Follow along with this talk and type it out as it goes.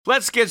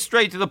Let's get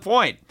straight to the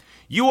point.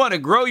 You want to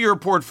grow your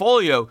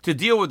portfolio to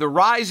deal with the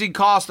rising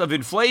cost of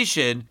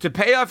inflation, to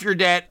pay off your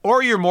debt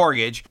or your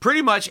mortgage,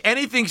 pretty much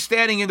anything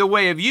standing in the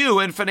way of you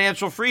and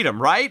financial freedom,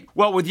 right?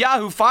 Well, with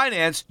Yahoo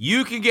Finance,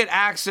 you can get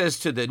access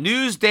to the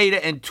news,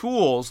 data, and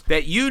tools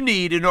that you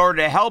need in order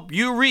to help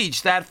you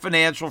reach that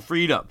financial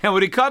freedom. And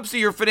when it comes to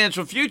your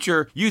financial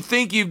future, you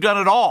think you've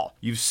done it all.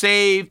 You've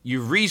saved,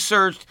 you've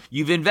researched,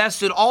 you've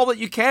invested all that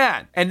you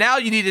can. And now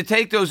you need to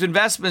take those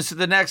investments to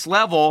the next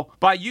level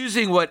by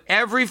using what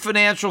every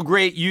financial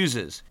great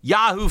uses.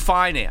 Yahoo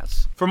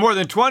Finance. For more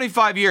than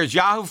 25 years,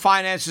 Yahoo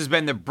Finance has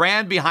been the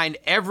brand behind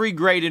every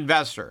great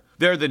investor.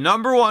 They're the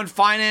 #1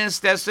 finance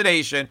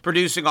destination,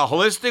 producing a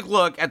holistic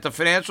look at the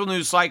financial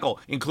news cycle,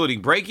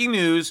 including breaking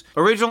news,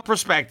 original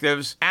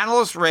perspectives,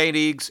 analyst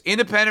ratings,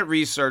 independent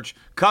research,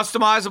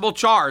 customizable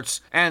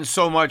charts, and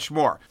so much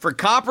more. For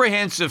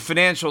comprehensive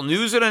financial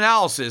news and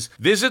analysis,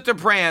 visit the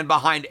brand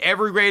behind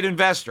every great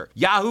investor,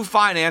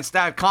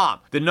 yahoofinance.com,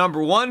 the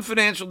 #1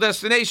 financial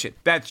destination.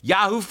 That's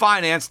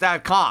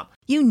yahoofinance.com.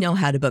 You know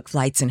how to book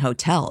flights and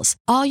hotels.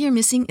 All you're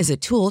missing is a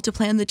tool to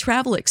plan the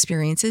travel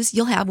experiences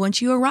you'll have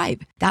once you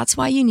arrive. That's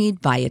why you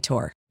need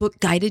Viator. Book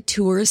guided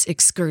tours,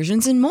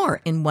 excursions, and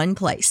more in one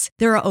place.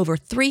 There are over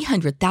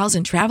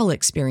 300,000 travel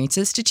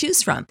experiences to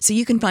choose from, so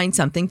you can find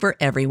something for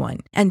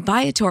everyone. And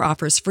Viator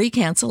offers free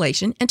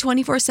cancellation and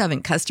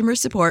 24/7 customer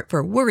support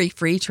for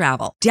worry-free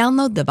travel.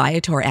 Download the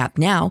Viator app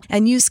now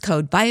and use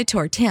code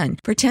Viator10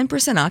 for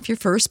 10% off your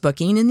first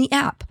booking in the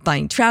app.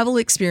 Find travel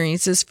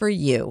experiences for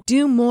you.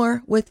 Do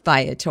more with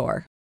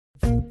Viator.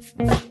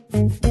 The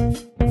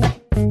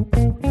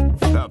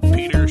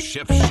Peter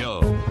Schiff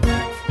Show.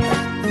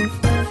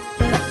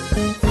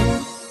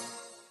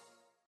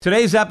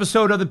 Today's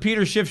episode of the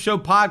Peter Schiff Show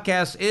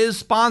podcast is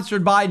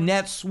sponsored by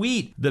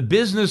NetSuite, the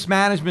business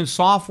management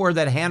software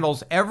that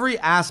handles every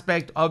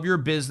aspect of your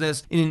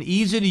business in an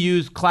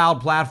easy-to-use cloud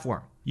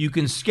platform. You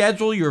can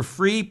schedule your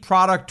free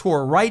product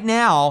tour right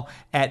now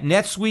at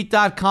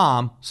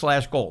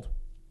netsuite.com/gold.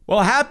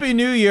 Well, Happy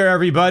New Year,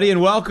 everybody,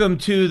 and welcome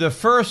to the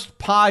first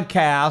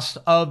podcast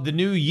of the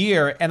new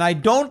year. And I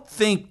don't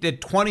think that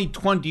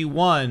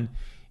 2021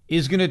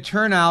 is going to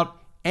turn out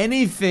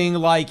anything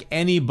like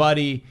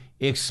anybody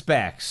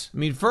expects. I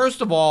mean,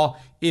 first of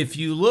all, if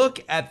you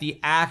look at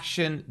the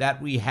action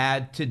that we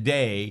had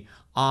today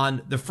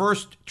on the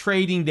first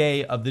trading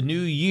day of the new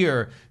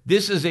year,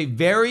 this is a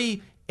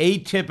very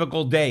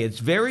atypical day. It's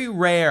very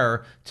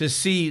rare to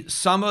see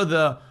some of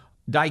the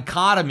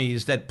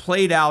dichotomies that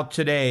played out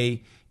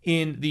today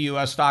in the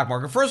U.S. stock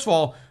market. First of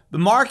all, the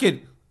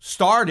market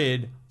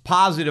started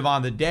positive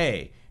on the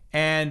day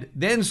and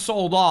then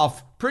sold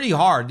off pretty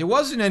hard. There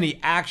wasn't any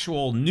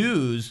actual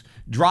news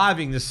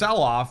driving the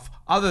sell-off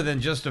other than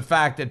just the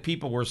fact that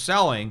people were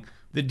selling.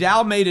 The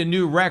Dow made a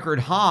new record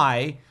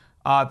high,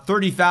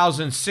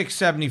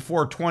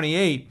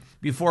 30,674.28,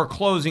 before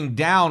closing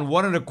down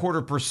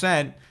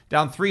 1.25%,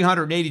 down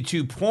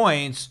 382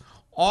 points.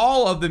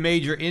 All of the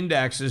major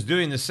indexes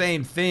doing the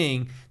same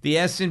thing. The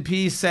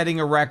S&P setting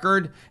a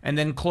record and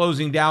then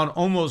closing down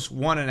almost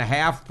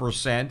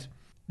 1.5%.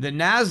 The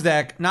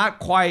NASDAQ, not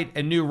quite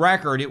a new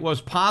record. It was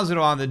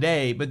positive on the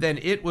day, but then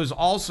it was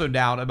also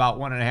down about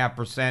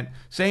 1.5%.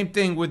 Same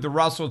thing with the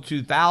Russell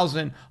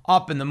 2000,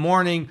 up in the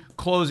morning,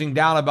 closing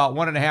down about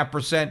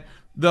 1.5%,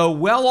 though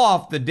well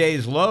off the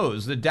day's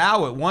lows. The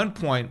Dow at one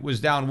point was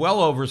down well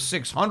over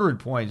 600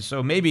 points,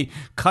 so maybe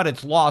cut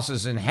its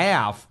losses in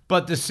half.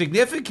 But the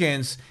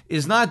significance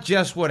is not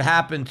just what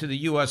happened to the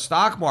U.S.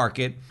 stock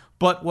market,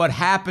 but what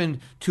happened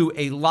to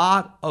a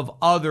lot of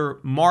other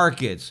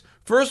markets.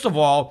 First of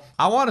all,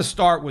 I want to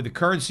start with the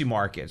currency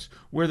markets,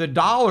 where the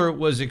dollar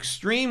was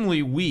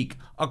extremely weak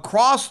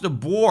across the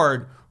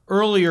board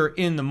earlier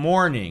in the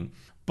morning.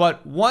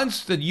 But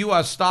once the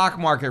U.S. stock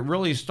market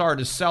really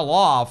started to sell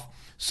off,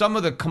 some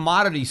of the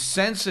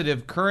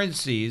commodity-sensitive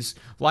currencies,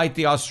 like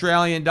the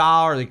Australian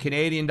dollar, the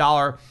Canadian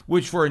dollar,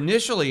 which were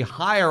initially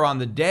higher on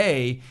the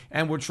day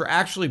and which were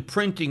actually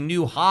printing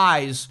new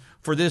highs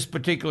for this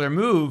particular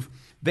move,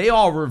 they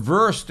all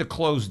reversed to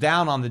close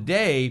down on the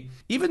day,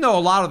 even though a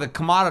lot of the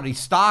commodity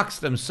stocks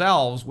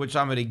themselves, which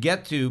I'm going to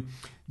get to,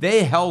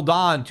 they held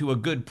on to a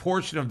good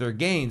portion of their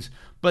gains.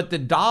 But the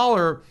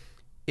dollar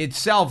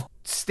itself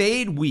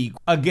stayed weak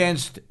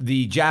against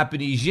the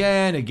Japanese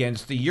yen,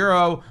 against the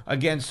euro,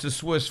 against the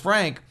Swiss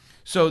franc.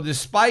 So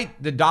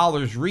despite the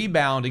dollar's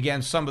rebound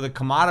against some of the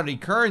commodity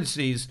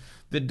currencies,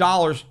 the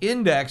dollar's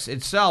index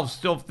itself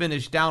still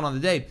finished down on the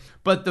day.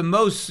 But the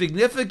most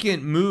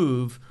significant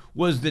move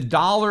was the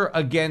dollar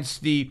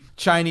against the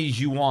Chinese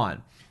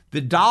yuan.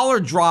 The dollar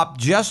dropped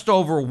just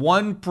over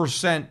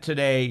 1%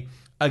 today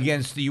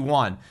against the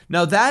yuan.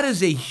 Now, that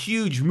is a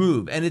huge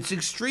move, and it's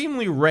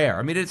extremely rare.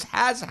 I mean, it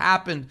has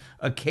happened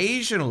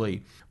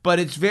occasionally, but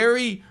it's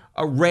very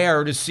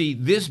rare to see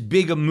this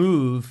big a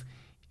move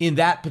in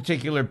that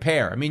particular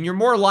pair. I mean, you're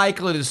more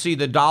likely to see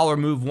the dollar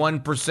move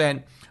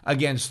 1%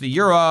 against the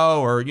euro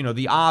or,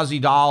 the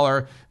Aussie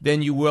dollar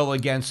than you will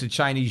against the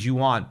Chinese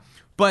yuan.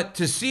 But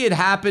to see it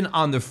happen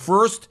on the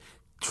first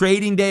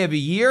trading day of a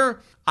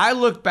year, I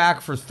look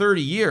back for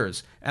 30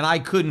 years, and I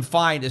couldn't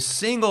find a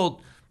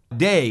single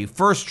day,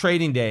 first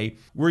trading day,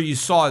 where you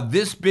saw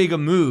this big a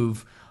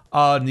move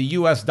on the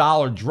US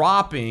dollar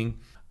dropping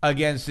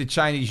against the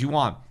Chinese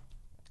yuan.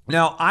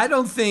 Now, I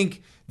don't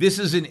think this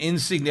is an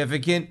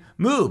insignificant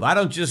move. I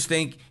don't just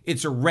think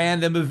it's a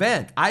random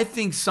event. I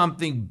think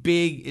something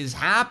big is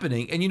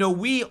happening. And,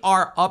 we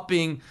are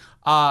upping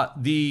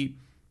the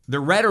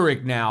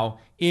rhetoric now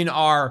in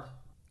our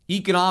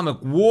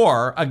economic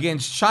war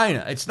against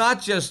China. It's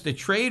not just the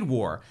trade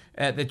war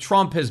that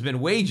Trump has been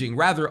waging,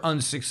 rather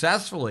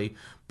unsuccessfully,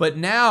 but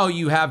now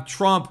you have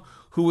Trump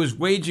who is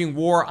waging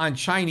war on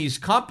Chinese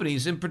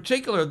companies. In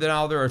particular,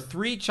 now there are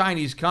 3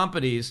 Chinese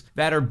companies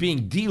that are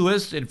being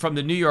delisted from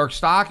the New York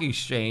Stock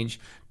Exchange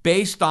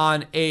based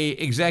on a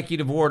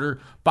executive order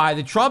by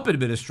the Trump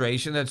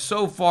administration that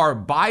so far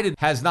Biden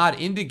has not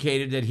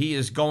indicated that he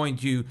is going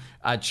to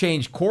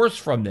change course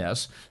from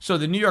this. So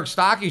the New York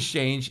Stock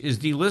Exchange is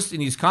delisting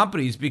these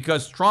companies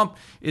because Trump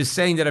is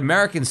saying that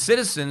American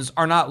citizens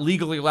are not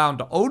legally allowed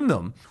to own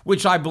them,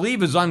 which I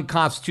believe is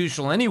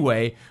unconstitutional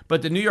anyway.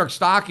 But the New York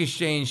Stock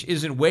Exchange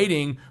isn't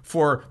waiting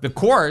for the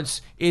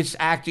courts. It's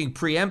acting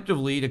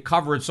preemptively to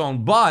cover its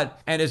own butt,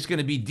 and it's going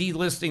to be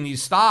delisting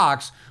these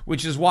stocks,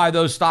 which is why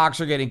those stocks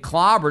are getting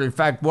clobbered. In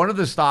fact, one of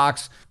the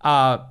stocks,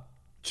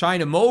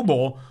 China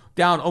Mobile,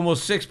 down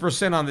almost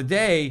 6% on the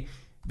day.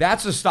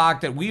 That's a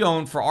stock that we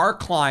own for our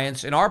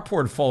clients in our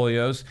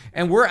portfolios,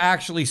 and we're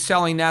actually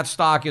selling that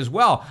stock as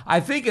well. I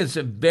think it's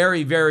a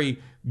very,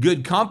 very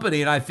good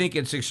company, and I think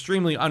it's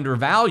extremely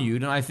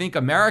undervalued, and I think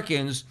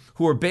Americans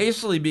who are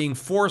basically being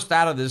forced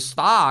out of this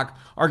stock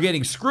are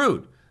getting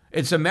screwed.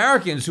 It's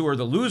Americans who are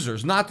the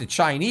losers, not the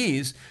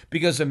Chinese,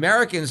 because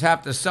Americans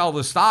have to sell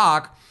the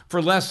stock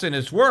for less than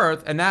it's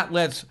worth, and that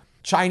lets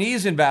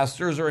Chinese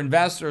investors or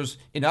investors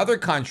in other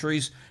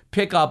countries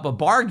pick up a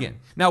bargain.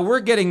 Now, we're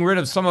getting rid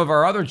of some of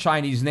our other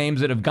Chinese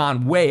names that have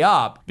gone way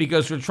up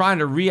because we're trying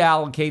to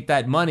reallocate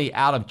that money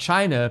out of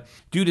China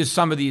due to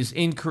some of these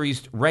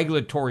increased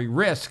regulatory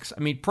risks.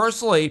 I mean,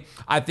 personally,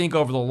 I think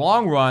over the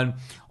long run,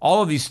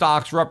 all of these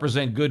stocks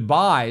represent good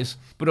buys,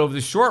 but over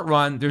the short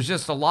run, there's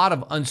just a lot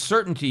of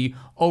uncertainty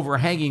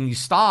overhanging these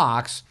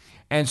stocks.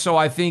 And so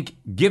I think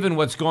given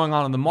what's going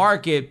on in the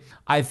market,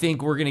 I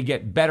think we're going to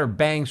get better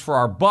bangs for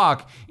our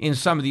buck in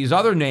some of these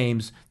other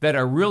names that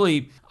are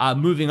really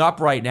moving up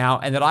right now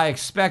and that I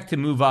expect to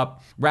move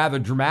up rather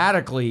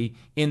dramatically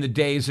in the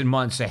days and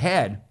months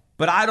ahead.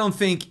 But I don't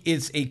think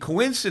it's a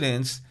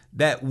coincidence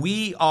that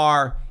we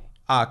are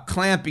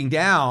clamping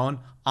down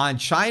on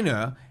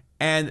China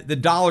and the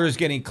dollar is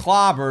getting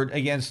clobbered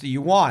against the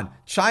yuan.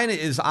 China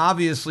is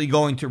obviously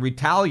going to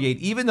retaliate,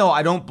 even though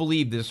I don't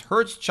believe this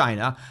hurts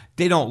China.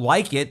 They don't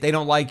like it. They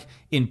don't like,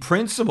 in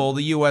principle,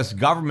 the U.S.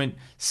 government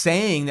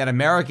saying that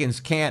Americans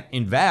can't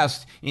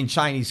invest in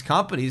Chinese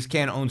companies,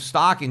 can't own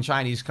stock in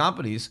Chinese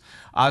companies.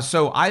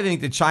 So I think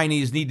the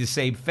Chinese need to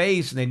save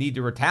face and they need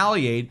to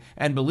retaliate.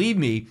 And believe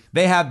me,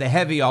 they have the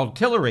heavy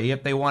artillery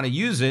if they want to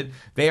use it.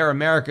 They are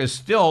America's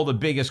still the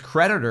biggest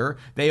creditor.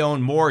 They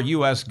own more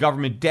U.S.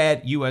 government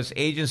debt, U.S.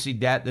 agency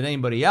debt than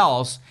anybody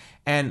else.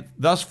 And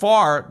thus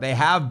far, they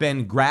have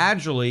been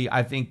gradually,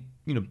 I think,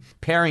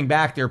 paring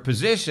back their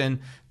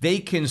position. They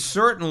can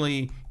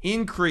certainly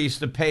increase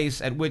the pace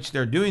at which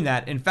they're doing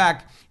that. In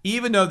fact,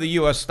 even though the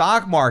U.S.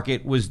 stock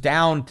market was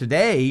down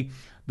today,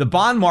 the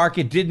bond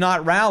market did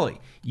not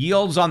rally.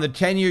 Yields on the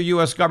 10-year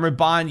U.S. government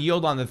bond,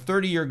 yield on the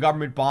 30-year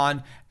government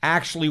bond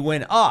actually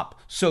went up.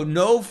 So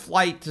no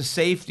flight to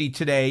safety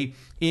today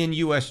in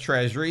U.S.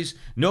 Treasuries,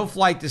 no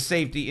flight to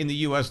safety in the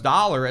U.S.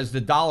 dollar as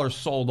the dollar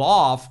sold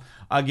off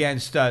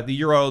against the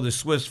euro, the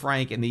Swiss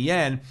franc, and the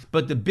yen.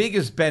 But the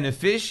biggest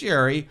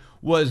beneficiary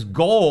was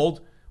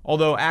gold,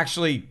 although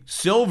actually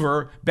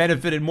silver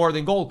benefited more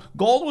than gold.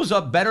 Gold was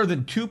up better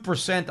than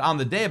 2% on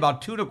the day,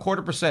 about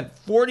 2.25%,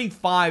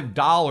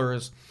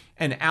 $45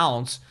 an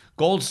ounce.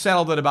 Gold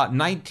settled at about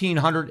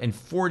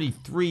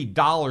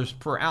 $1,943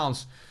 per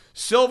ounce.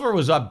 Silver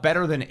was up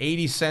better than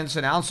 80 cents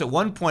an ounce. At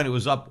one point, it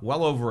was up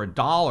well over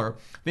 $1. I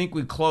think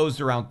we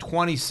closed around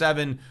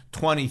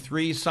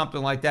 27.23,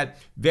 something like that.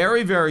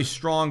 Very, very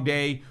strong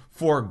day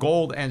for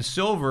gold and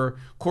silver.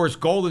 Of course,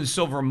 gold and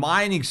silver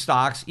mining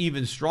stocks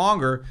even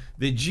stronger.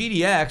 The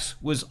GDX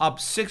was up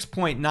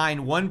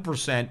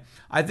 6.91%.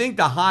 I think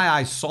the high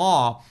I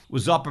saw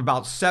was up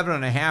about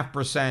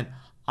 7.5%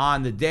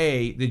 on the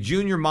day. The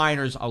junior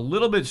miners a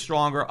little bit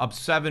stronger, up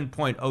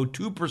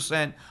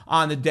 7.02%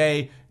 on the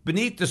day.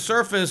 Beneath the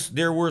surface,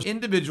 there were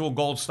individual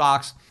gold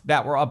stocks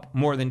that were up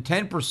more than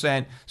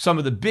 10%. Some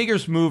of the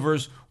biggest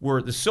movers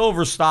were the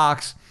silver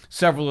stocks,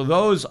 several of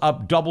those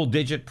up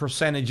double-digit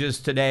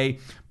percentages today.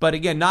 But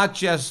again, not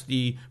just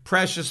the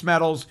precious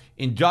metals,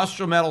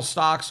 industrial metal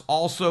stocks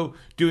also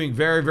doing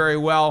very, very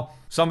well.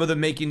 Some of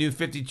them making new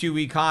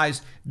 52-week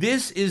highs.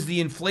 This is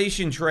the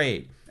inflation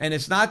trade, and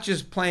it's not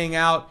just playing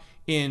out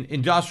in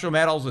industrial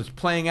metals, it's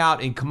playing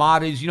out in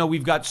commodities.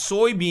 We've got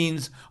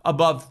soybeans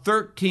above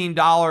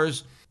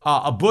 $13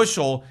 a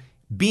bushel,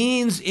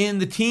 beans in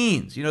the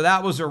teens.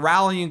 That was a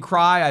rallying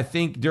cry, I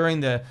think,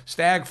 during the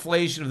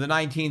stagflation of the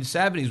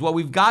 1970s. Well,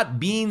 we've got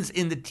beans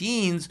in the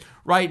teens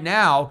right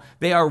now.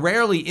 They are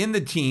rarely in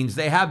the teens.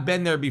 They have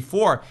been there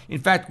before. In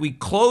fact, we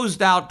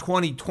closed out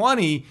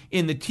 2020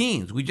 in the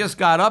teens. We just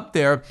got up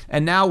there,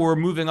 and now we're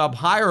moving up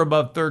higher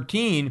above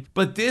 13.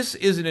 But this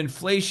is an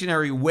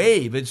inflationary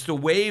wave. It's the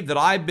wave that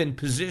I've been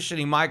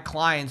positioning my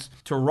clients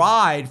to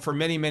ride for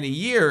many, many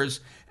years.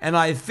 And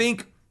I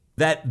think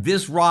that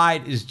this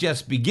ride is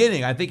just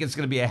beginning. I think it's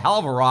going to be a hell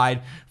of a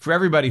ride for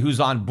everybody who's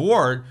on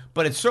board,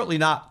 but it's certainly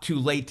not too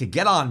late to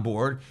get on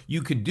board.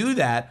 You can do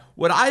that.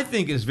 What I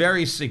think is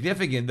very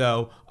significant,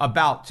 though,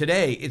 about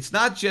today, it's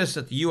not just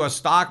that the U.S.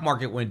 stock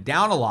market went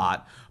down a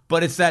lot,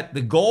 but it's that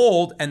the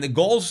gold and the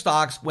gold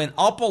stocks went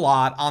up a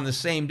lot on the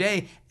same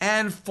day,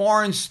 and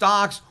foreign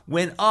stocks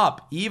went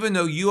up. Even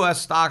though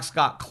U.S. stocks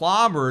got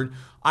clobbered,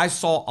 I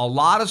saw a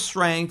lot of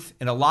strength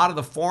in a lot of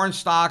the foreign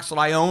stocks that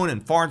I own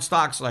and foreign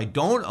stocks that I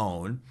don't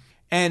own.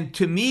 And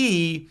to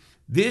me,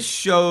 this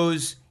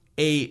shows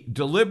a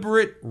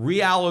deliberate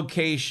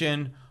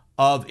reallocation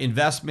of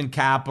investment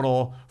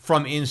capital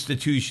from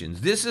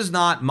institutions. This is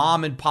not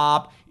mom and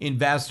pop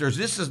investors.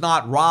 This is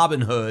not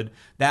Robinhood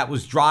that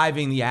was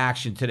driving the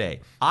action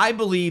today. I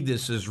believe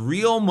this is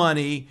real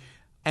money,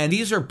 and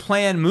these are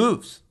planned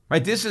moves.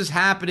 Right, this is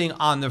happening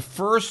on the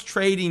first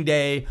trading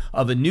day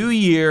of a new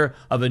year,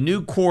 of a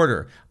new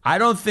quarter. I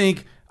don't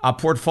think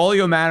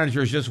portfolio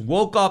managers just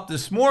woke up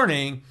this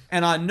morning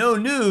and on no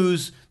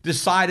news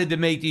decided to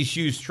make these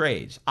huge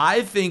trades.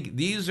 I think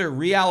these are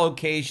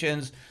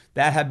reallocations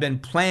that have been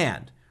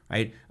planned.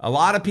 Right, a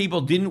lot of people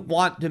didn't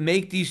want to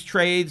make these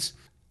trades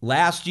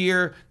last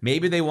year.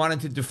 Maybe they wanted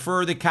to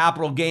defer the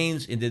capital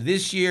gains into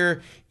this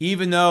year,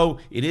 even though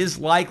it is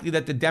likely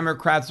that the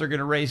Democrats are going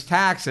to raise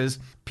taxes.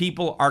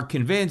 People are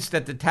convinced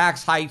that the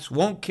tax hikes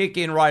won't kick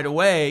in right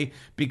away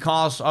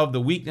because of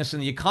the weakness in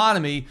the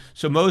economy.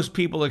 So most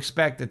people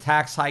expect the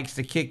tax hikes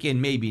to kick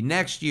in maybe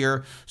next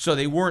year. So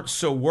they weren't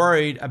so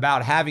worried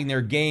about having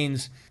their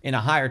gains in a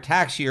higher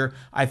tax year.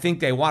 I think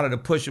they wanted to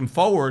push them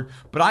forward.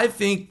 But I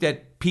think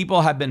that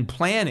people have been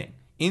planning.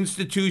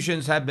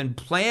 Institutions have been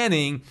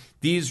planning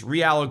these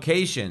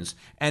reallocations,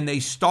 and they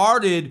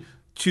started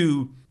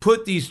to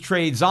put these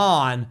trades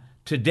on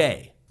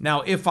today.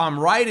 Now, if I'm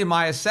right in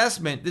my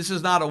assessment, this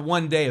is not a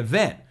one-day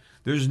event.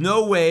 There's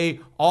no way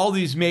all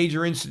these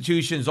major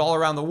institutions all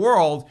around the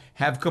world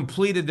have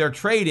completed their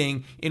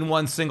trading in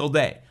one single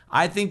day.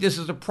 I think this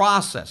is a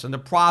process, and the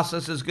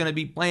process is going to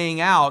be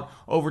playing out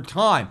over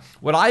time.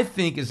 What I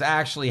think is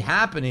actually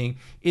happening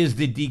is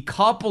the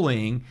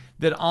decoupling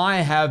that I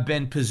have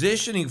been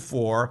positioning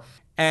for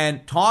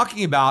and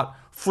talking about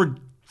for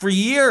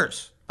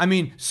years. I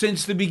mean,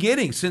 since the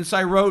beginning, since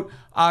I wrote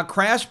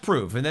Crash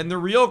Proof and then The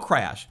Real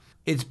Crash.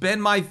 It's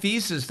been my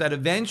thesis that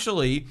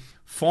eventually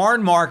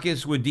foreign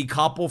markets would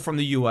decouple from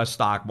the U.S.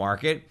 stock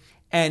market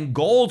and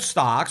gold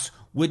stocks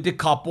would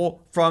decouple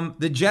from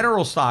the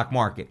general stock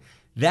market.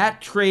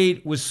 That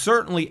trade was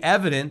certainly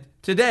evident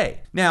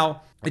today.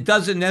 Now, it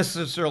doesn't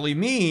necessarily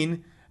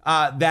mean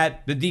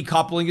that the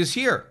decoupling is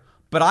here,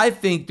 but I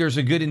think there's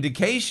a good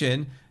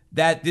indication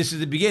that this is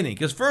the beginning.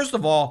 Because first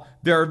of all,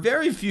 there are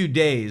very few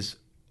days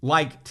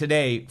like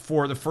today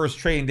for the first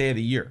trading day of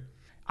the year.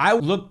 I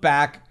look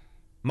back,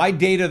 my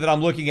data that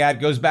I'm looking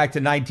at goes back to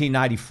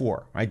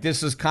 1994, right?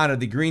 This is kind of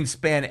the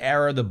Greenspan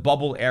era, the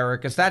bubble era,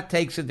 because that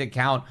takes into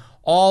account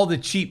all the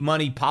cheap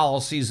money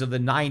policies of the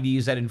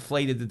 90s that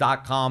inflated the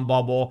dot-com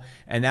bubble,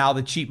 and now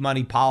the cheap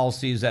money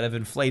policies that have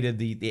inflated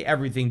the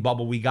everything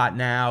bubble we got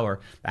now, or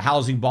the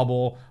housing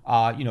bubble,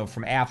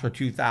 from after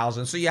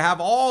 2000. So you have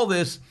all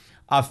this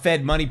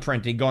Fed money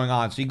printing going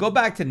on. So you go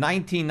back to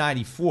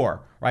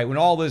 1994, right, when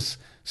all this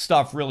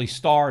stuff really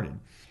started.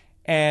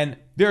 And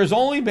there's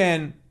only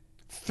been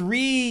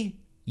 3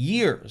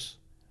 years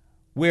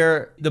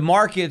where the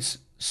markets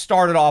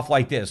started off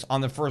like this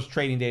on the first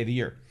trading day of the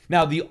year.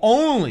 Now, the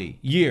only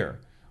year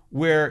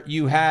where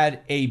you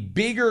had a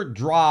bigger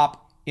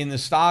drop in the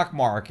stock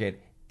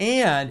market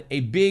and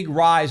a big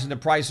rise in the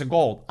price of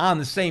gold on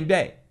the same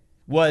day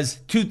was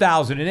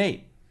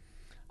 2008.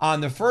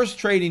 On the first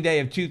trading day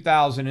of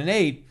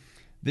 2008,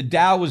 the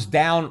Dow was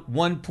down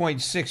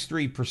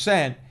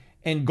 1.63%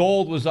 and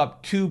gold was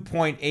up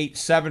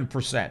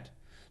 2.87%.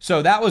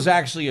 So that was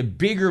actually a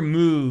bigger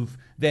move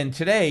than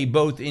today,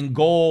 both in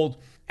gold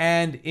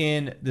and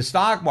in the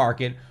stock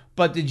market.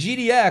 But the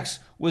GDX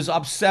was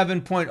up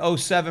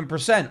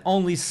 7.07%,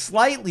 only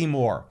slightly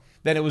more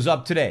than it was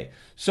up today.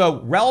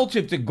 So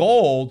relative to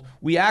gold,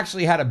 we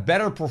actually had a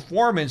better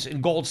performance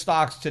in gold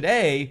stocks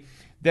today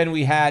than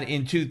we had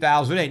in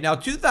 2008. Now,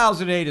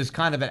 2008 is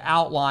kind of an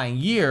outlying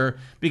year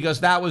because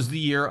that was the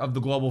year of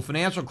the global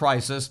financial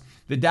crisis.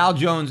 The Dow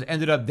Jones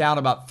ended up down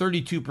about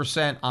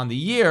 32% on the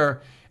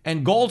year,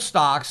 and gold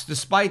stocks,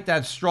 despite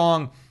that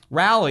strong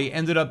rally,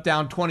 ended up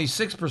down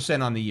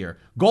 26% on the year.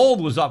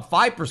 Gold was up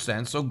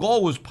 5%, so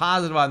gold was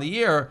positive on the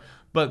year,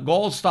 but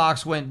gold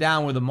stocks went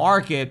down with the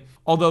market,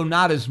 although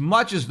not as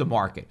much as the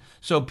market.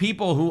 So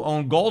people who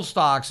owned gold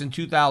stocks in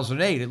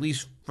 2008, at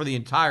least for the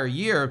entire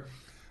year,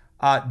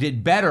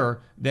 did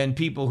better than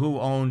people who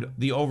owned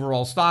the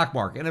overall stock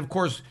market. And of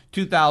course,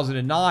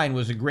 2009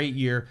 was a great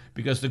year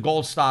because the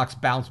gold stocks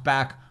bounced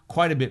back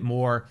quite a bit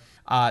more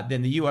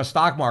than the U.S.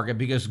 stock market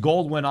because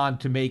gold went on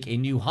to make a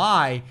new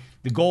high.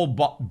 The gold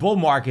bull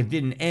market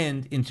didn't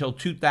end until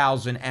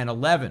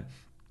 2011.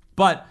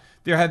 But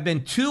there have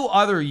been 2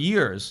 other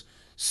years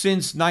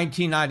since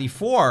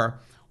 1994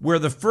 where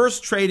the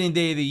first trading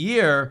day of the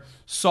year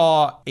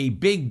saw a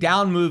big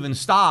down move in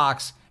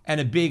stocks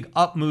and a big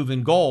up move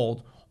in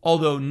gold,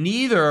 although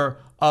neither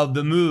of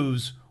the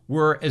moves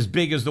were as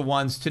big as the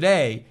ones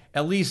today,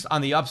 at least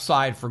on the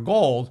upside for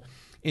gold.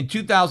 In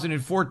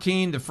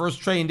 2014, the first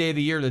trading day of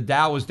the year, the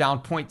Dow was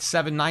down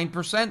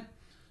 0.79%,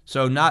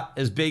 so not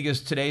as big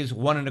as today's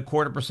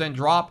 1.25%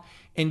 drop.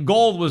 And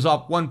gold was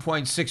up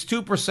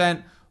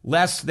 1.62%,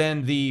 less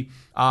than the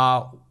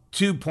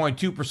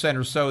 2.2%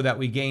 or so that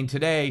we gained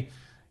today.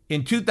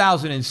 In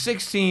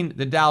 2016,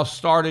 the Dow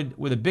started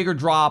with a bigger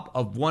drop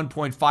of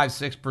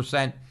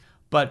 1.56%,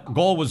 but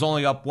gold was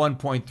only up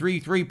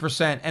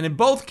 1.33%. And in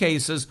both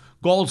cases,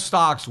 gold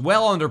stocks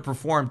well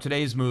underperformed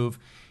today's move.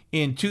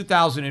 In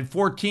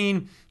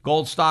 2014,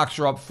 gold stocks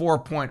are up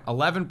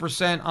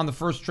 4.11% on the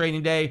first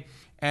trading day.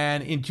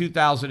 And in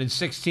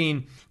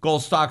 2016,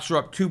 gold stocks are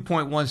up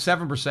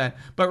 2.17%.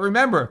 But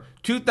remember,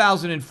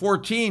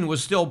 2014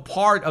 was still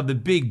part of the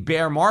big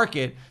bear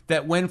market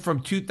that went from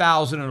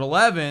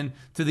 2011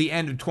 to the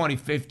end of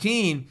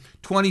 2015.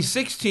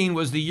 2016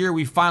 was the year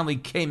we finally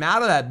came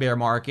out of that bear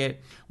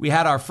market. We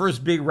had our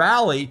first big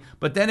rally,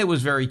 but then it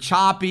was very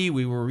choppy.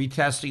 We were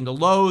retesting the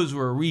lows. We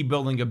were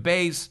rebuilding a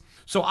base.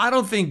 So I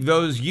don't think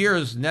those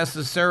years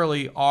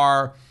necessarily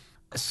are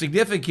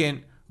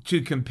significant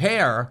to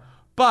compare.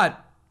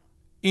 But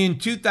in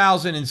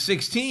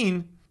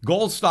 2016,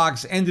 gold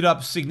stocks ended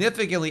up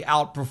significantly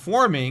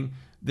outperforming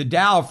the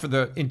Dow for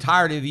the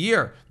entirety of the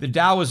year. The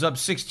Dow was up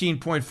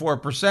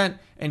 16.4%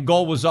 and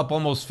gold was up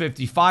almost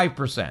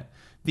 55%.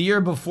 The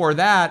year before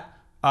that,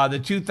 the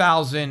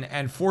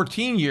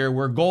 2014 year,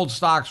 where gold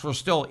stocks were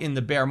still in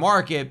the bear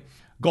market,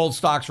 gold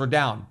stocks were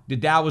down. The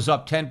Dow was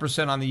up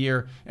 10% on the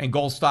year and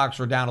gold stocks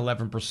were down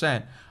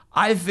 11%.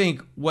 I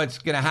think what's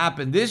going to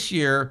happen this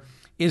year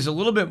is a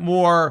little bit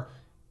more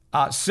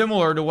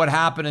similar to what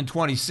happened in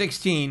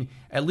 2016.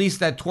 At least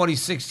that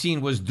 2016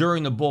 was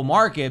during the bull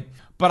market.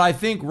 But I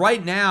think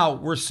right now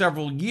we're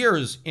several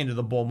years into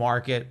the bull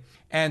market.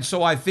 And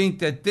so I think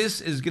that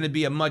this is going to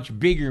be a much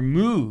bigger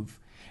move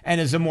and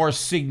is a more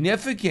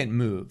significant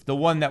move, the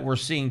one that we're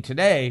seeing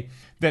today,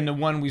 than the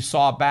one we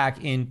saw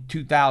back in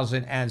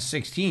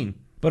 2016.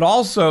 But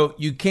also,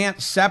 you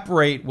can't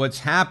separate what's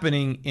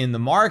happening in the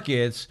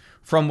markets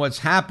from what's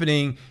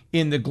happening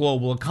in the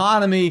global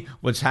economy,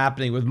 what's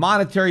happening with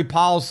monetary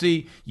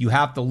policy. You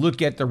have to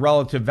look at the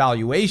relative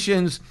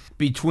valuations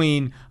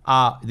between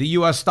the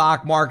U.S.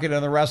 stock market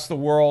and the rest of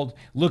the world.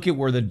 Look at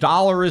where the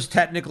dollar is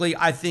technically.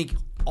 I think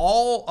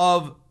all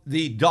of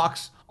the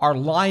ducks are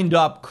lined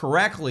up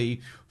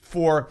correctly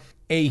for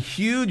a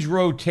huge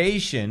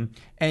rotation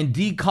and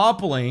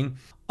decoupling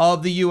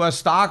of the U.S.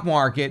 stock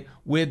market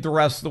with the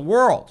rest of the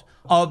world,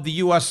 of the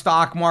U.S.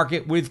 stock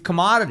market with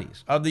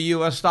commodities, of the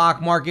U.S.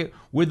 stock market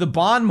with the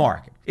bond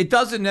market. It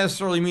doesn't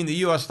necessarily mean the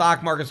U.S.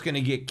 stock market's going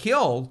to get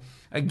killed.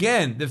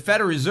 Again, the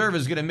Federal Reserve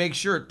is going to make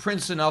sure it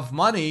prints enough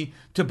money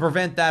to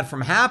prevent that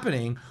from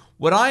happening.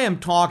 What I am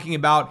talking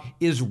about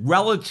is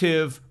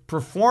relative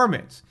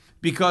performance,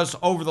 because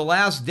over the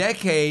last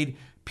decade,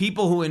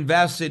 people who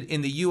invested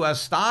in the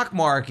U.S. stock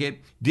market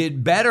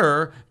did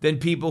better than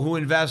people who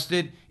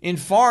invested in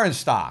foreign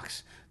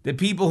stocks. The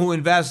people who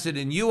invested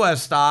in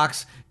U.S.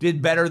 stocks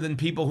did better than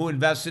people who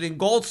invested in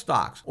gold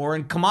stocks or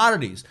in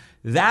commodities.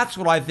 That's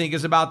what I think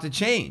is about to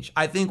change.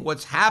 I think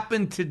what's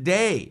happened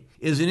today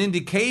is an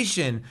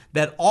indication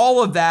that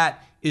all of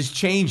that is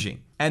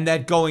changing, and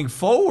that going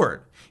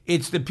forward,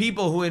 it's the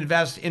people who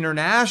invest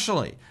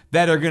internationally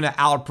that are going to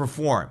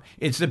outperform.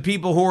 It's the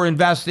people who are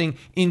investing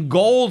in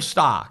gold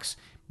stocks,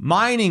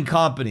 mining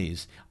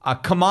companies,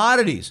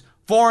 commodities,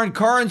 foreign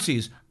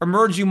currencies,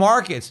 emerging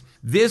markets.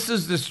 This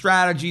is the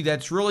strategy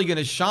that's really going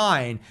to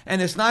shine. And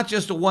it's not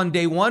just a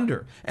one-day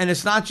wonder. And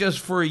it's not just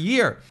for a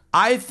year.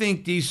 I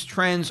think these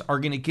trends are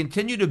going to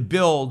continue to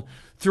build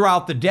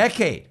throughout the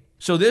decade.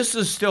 So this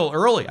is still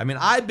early. I mean,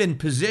 I've been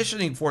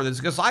positioning for this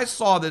because I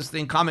saw this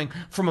thing coming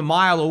from a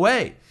mile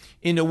away.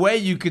 In a way,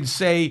 you could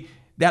say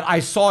that I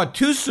saw it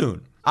too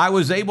soon. I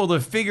was able to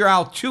figure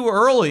out too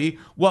early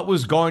what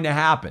was going to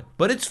happen.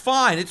 But it's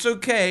fine. It's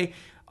okay.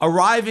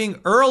 Arriving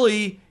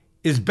early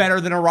is better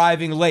than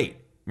arriving late,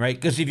 right?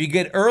 Because if you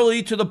get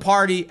early to the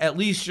party, at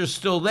least you're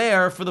still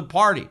there for the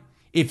party.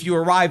 If you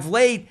arrive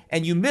late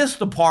and you miss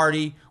the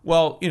party,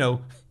 well,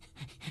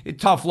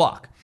 tough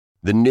luck.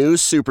 The new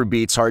Super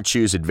Beats Heart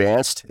Chews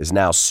Advanced is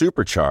now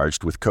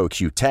supercharged with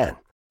CoQ10.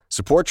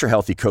 Support your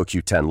healthy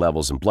CoQ10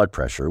 levels and blood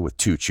pressure with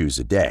 2 chews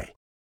a day.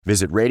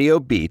 Visit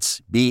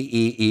RadioBeats,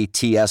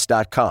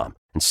 BEETS.com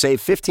and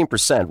save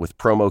 15% with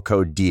promo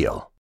code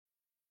DEAL.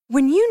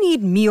 When you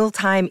need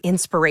mealtime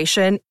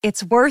inspiration,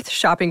 it's worth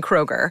shopping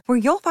Kroger, where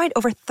you'll find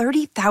over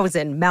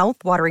 30,000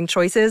 mouth-watering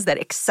choices that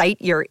excite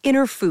your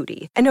inner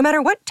foodie. And no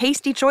matter what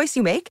tasty choice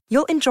you make,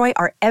 you'll enjoy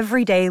our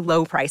everyday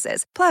low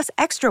prices, plus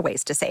extra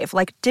ways to save,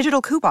 like digital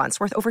coupons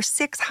worth over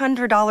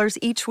 $600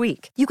 each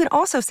week. You can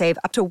also save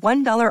up to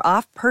 $1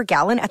 off per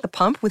gallon at the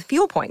pump with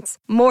fuel points.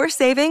 More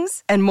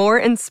savings and more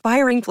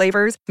inspiring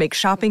flavors make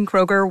shopping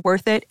Kroger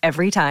worth it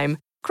every time.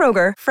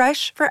 Kroger,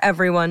 fresh for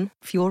everyone.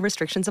 Fuel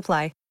restrictions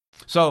apply.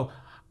 So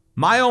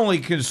my only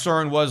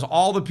concern was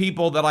all the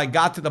people that I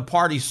got to the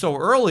party so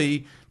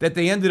early that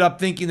they ended up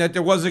thinking that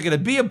there wasn't going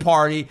to be a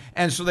party,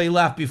 and so they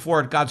left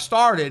before it got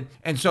started,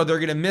 and so they're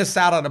going to miss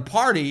out on a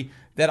party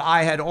that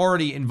I had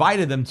already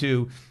invited them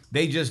to.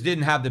 They just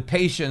didn't have the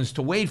patience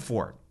to wait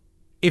for it.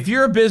 If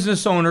you're a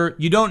business owner,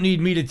 you don't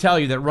need me to tell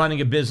you that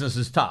running a business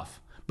is tough,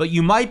 but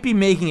you might be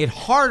making it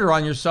harder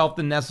on yourself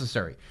than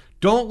necessary.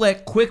 Don't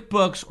let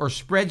QuickBooks or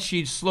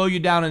spreadsheets slow you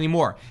down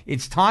anymore.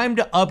 It's time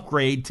to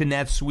upgrade to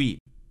NetSuite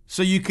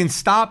so you can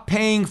stop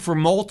paying for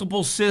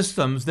multiple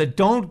systems that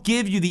don't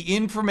give you the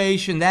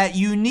information that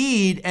you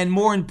need, and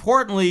more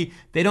importantly,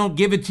 they don't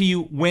give it to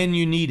you when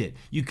you need it.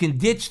 You can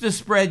ditch the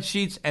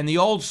spreadsheets and the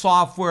old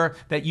software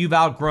that you've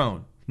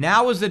outgrown.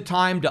 Now is the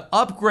time to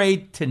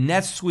upgrade to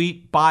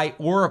NetSuite by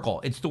Oracle.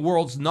 It's the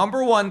world's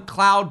 #1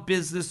 cloud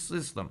business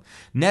system.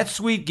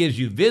 NetSuite gives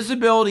you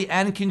visibility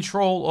and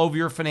control over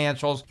your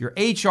financials, your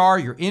HR,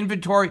 your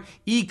inventory,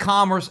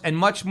 e-commerce, and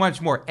much, much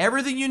more.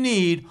 Everything you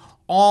need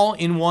all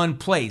in one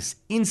place,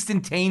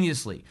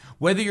 instantaneously.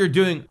 Whether you're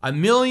doing $1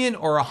 million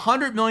or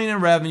 $100 million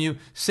in revenue,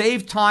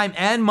 save time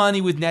and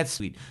money with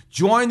NetSuite.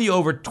 Join the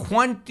over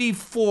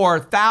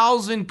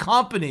 24,000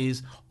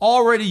 companies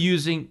already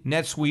using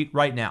NetSuite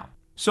right now.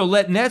 So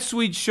let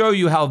NetSuite show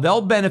you how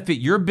they'll benefit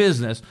your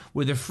business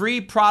with a free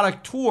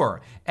product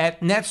tour at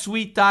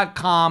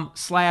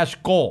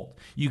netsuite.com/gold.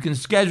 You can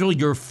schedule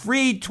your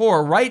free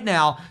tour right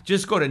now.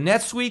 Just go to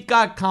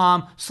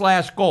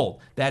netsuite.com/gold.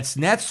 That's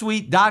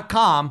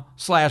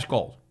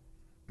netsuite.com/gold.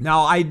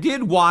 Now, I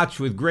did watch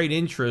with great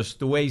interest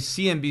the way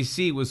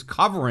CNBC was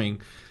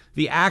covering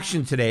the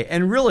action today,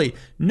 and really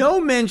no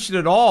mention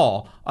at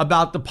all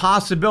about the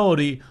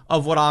possibility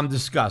of what I'm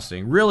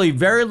discussing. Really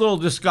very little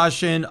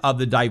discussion of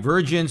the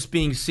divergence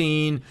being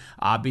seen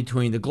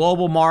between the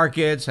global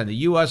markets and the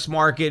U.S.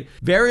 market.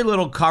 Very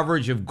little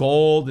coverage of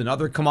gold and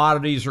other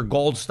commodities or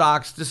gold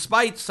stocks,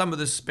 despite some of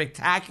the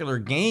spectacular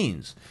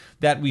gains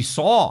that we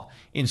saw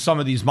in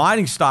some of these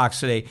mining stocks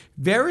today.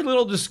 Very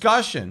little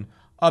discussion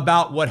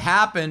about what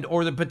happened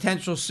or the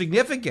potential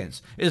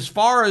significance. As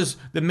far as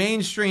the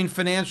mainstream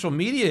financial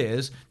media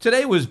is,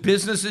 today was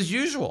business as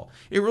usual.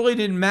 It really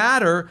didn't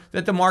matter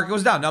that the market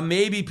was down. Now,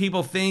 maybe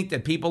people think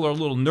that people are a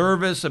little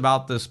nervous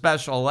about the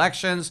special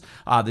elections,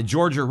 the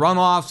Georgia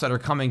runoffs that are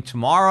coming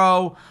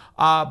tomorrow.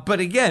 But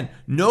again,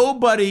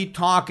 nobody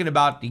talking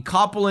about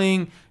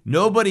decoupling,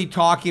 nobody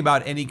talking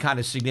about any kind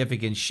of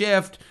significant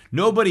shift,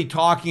 nobody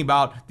talking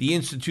about the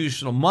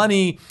institutional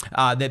money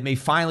that may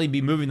finally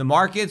be moving the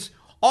markets.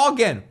 All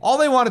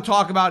they want to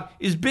talk about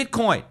is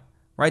Bitcoin,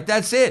 right?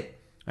 That's it,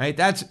 right?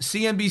 That's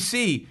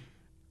CNBC,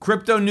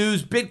 crypto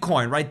news,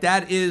 Bitcoin, right?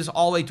 That is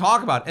all they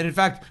talk about. And in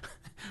fact,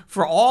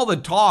 for all the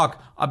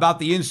talk about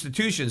the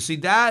institutions, see,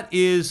 that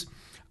is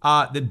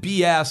the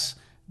BS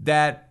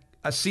that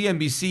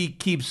CNBC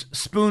keeps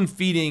spoon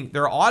feeding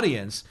their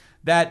audience,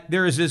 that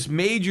there is this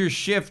major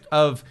shift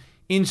of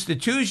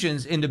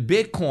institutions into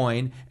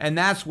Bitcoin, and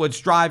that's what's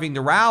driving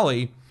the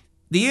rally.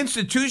 The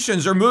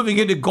institutions are moving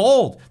into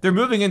gold. They're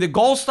moving into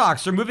gold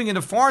stocks. They're moving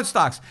into foreign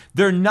stocks.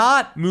 They're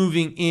not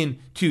moving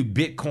into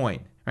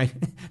Bitcoin, right?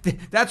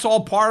 That's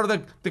all part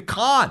of the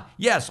con.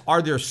 Yes,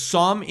 are there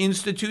some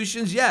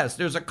institutions? Yes,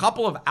 there's a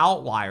couple of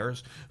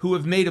outliers who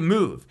have made a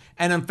move.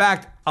 And in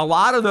fact, a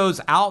lot of those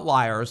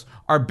outliers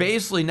are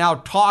basically now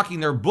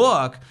talking their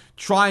book,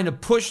 trying to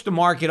push the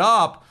market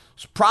up,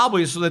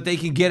 probably so that they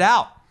can get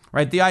out.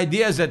 Right? The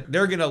idea is that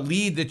they're going to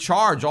lead the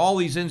charge. All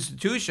these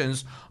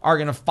institutions are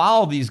going to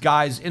follow these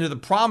guys into the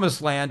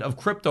promised land of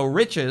crypto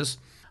riches.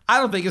 I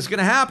don't think it's going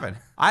to happen.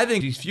 I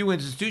think these few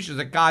institutions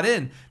that got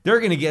in, they're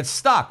going to get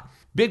stuck.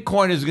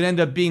 Bitcoin is going to end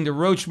up being the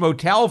Roach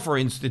Motel for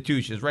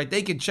institutions, right?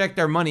 They can check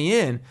their money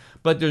in,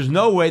 but there's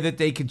no way that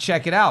they can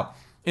check it out.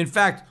 In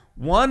fact,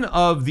 one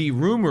of the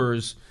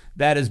rumors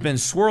that has been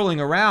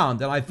swirling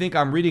around, and I think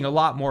I'm reading a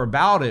lot more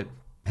about it,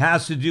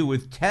 has to do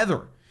with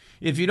Tether.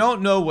 If you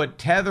don't know what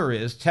Tether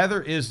is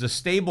the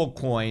stable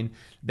coin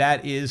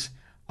that is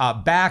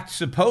backed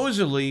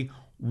supposedly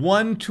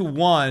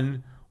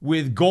 1-to-1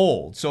 with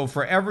gold. So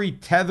for every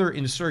Tether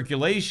in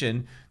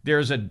circulation,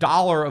 there's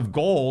 $1 of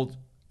gold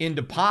in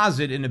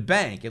deposit in a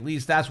bank. At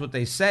least that's what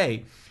they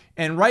say.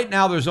 And right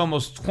now there's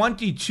almost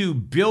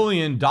 $22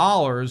 billion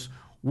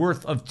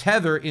worth of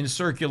Tether in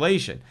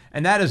circulation.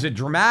 And that is a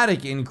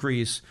dramatic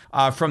increase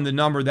from the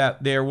number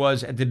that there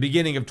was at the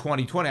beginning of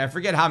 2020. I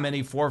forget how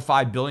many, 4 or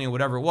 5 billion,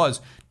 whatever it was.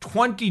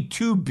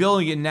 22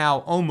 billion now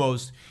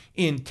almost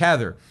in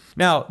Tether.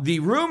 Now, the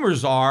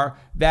rumors are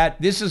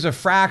that this is a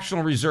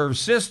fractional reserve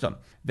system,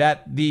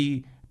 that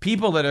the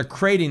people that are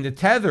creating the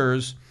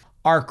Tethers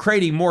are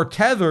creating more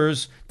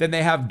tethers than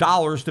they have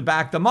dollars to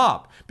back them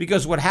up.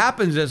 Because what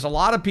happens is a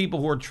lot of people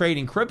who are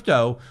trading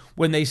crypto,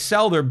 when they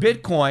sell their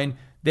Bitcoin,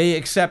 they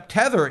accept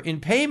tether in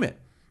payment.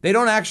 They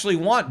don't actually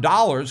want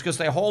dollars because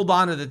they hold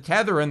on to the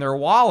tether in their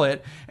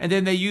wallet, and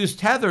then they use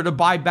tether to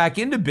buy back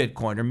into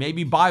Bitcoin or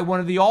maybe buy one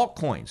of the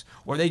altcoins,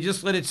 or they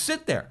just let it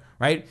sit there,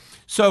 right?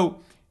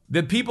 So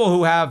the people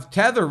who have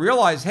tether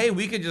realize, hey,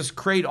 we could just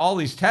create all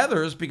these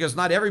tethers because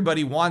not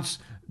everybody wants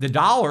the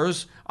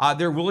dollars.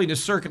 They're willing to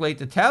circulate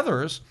the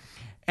tethers.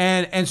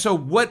 And so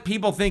what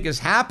people think is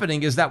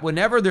happening is that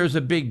whenever there's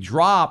a big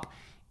drop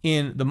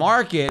in the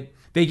market,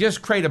 they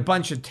just create a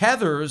bunch of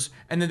tethers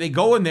and then they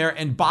go in there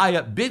and buy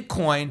up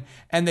Bitcoin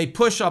and they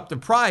push up the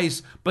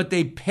price, but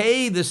they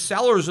pay the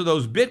sellers of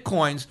those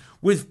Bitcoins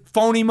with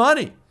phony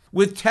money,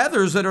 with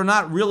tethers that are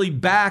not really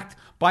backed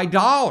by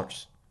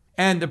dollars.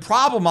 And the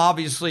problem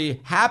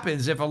obviously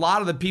happens if a lot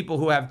of the people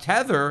who have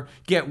tether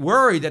get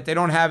worried that they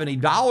don't have any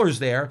dollars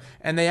there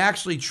and they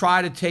actually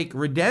try to take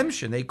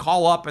redemption. They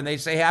call up and they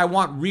say, hey, I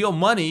want real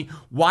money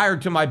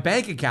wired to my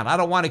bank account. I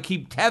don't want to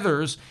keep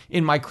tethers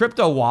in my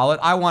crypto wallet.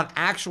 I want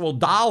actual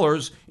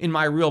dollars in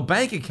my real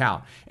bank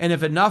account. And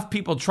if enough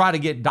people try to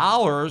get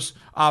dollars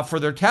for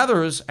their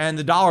tethers and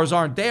the dollars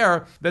aren't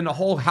there, then the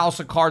whole house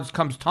of cards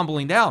comes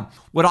tumbling down.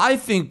 What I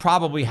think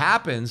probably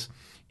happens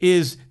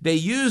is they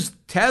use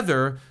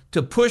tether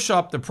to push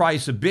up the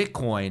price of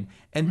Bitcoin.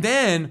 And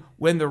then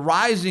when the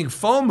rising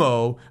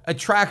FOMO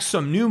attracts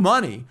some new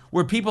money,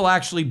 where people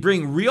actually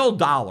bring real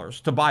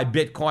dollars to buy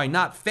Bitcoin,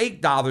 not fake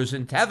dollars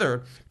in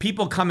tether,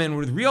 people come in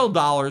with real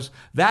dollars,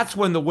 that's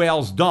when the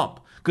whales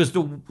dump. Because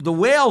the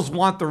whales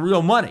want the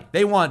real money.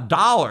 They want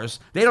dollars.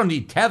 They don't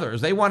need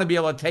tethers. They want to be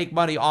able to take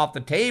money off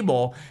the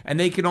table, and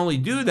they can only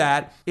do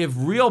that if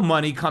real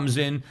money comes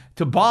in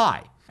to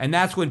buy. And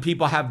that's when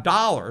people have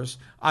dollars,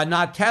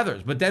 not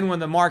tethers. But then when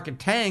the market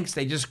tanks,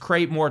 they just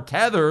create more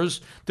tethers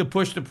to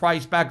push the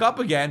price back up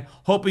again,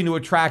 hoping to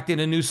attract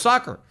in a new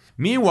sucker.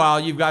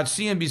 Meanwhile, you've got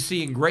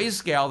CNBC and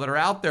Grayscale that are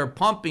out there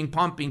pumping,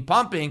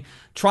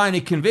 trying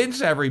to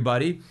convince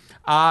everybody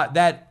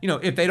that,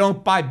 if they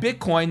don't buy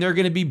Bitcoin, they're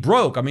going to be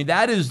broke. I mean,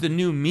 that is the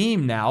new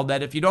meme now,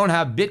 that if you don't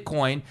have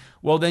Bitcoin,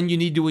 well, then you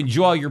need to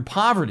enjoy your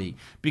poverty,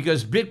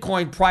 because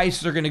Bitcoin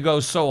prices are going to go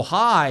so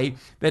high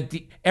that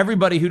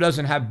everybody who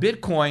doesn't have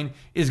Bitcoin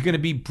is going to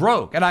be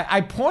broke. And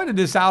I pointed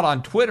this out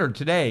on Twitter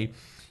today,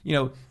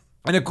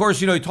 and of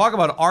course, you talk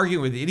about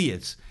arguing with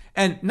idiots.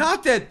 And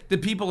not that the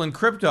people in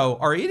crypto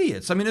are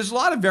idiots. I mean, there's a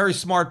lot of very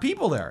smart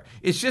people there.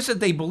 It's just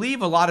that they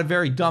believe a lot of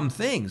very dumb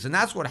things. And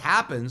that's what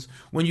happens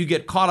when you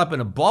get caught up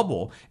in a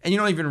bubble and you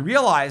don't even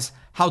realize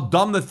how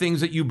dumb the things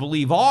that you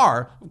believe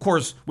are. Of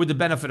course, with the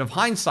benefit of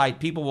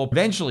hindsight, people will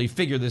eventually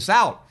figure this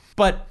out.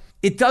 But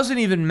it doesn't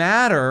even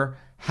matter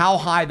how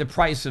high the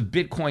price of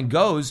Bitcoin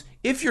goes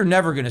if you're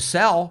never going to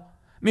sell.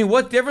 I mean,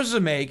 what difference does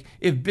it make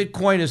if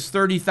Bitcoin is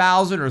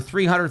 30,000 or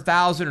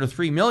 300,000 or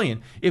 3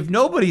 million? If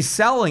nobody's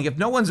selling, if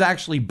no one's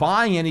actually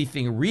buying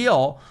anything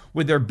real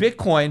with their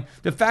Bitcoin,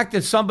 the fact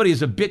that somebody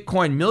is a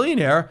Bitcoin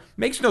millionaire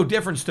makes no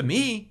difference to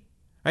me,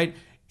 right?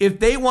 If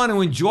they want to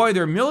enjoy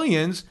their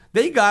millions,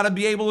 they got to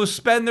be able to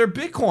spend their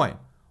Bitcoin.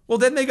 Well,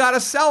 then they got to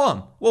sell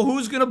them. Well,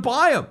 who's going to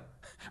buy them?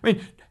 I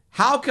mean,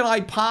 how can I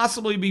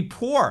possibly be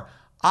poor?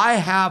 I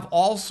have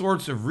all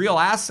sorts of real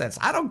assets.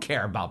 I don't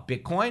care about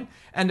Bitcoin.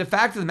 And the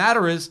fact of the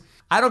matter is,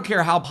 I don't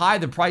care how high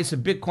the price of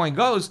Bitcoin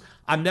goes.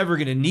 I'm never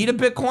going to need a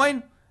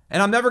Bitcoin,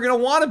 and I'm never going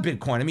to want a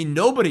Bitcoin. I mean,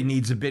 nobody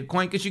needs a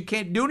Bitcoin because you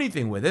can't do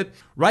anything with it.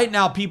 Right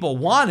now, people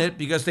want it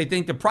because they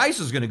think the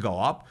price is going to go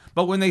up.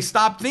 But when they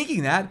stop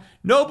thinking that,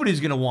 nobody's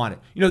going to want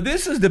it.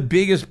 This is the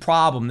biggest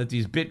problem that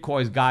these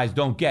Bitcoin guys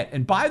don't get.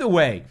 And by the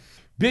way,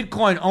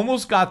 Bitcoin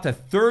almost got to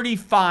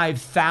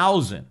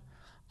 35,000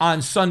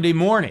 on Sunday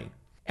morning.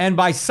 And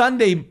by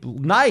Sunday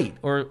night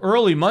or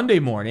early Monday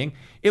morning,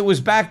 it was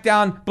back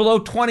down below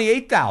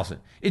 28,000.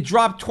 It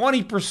dropped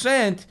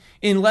 20%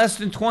 in less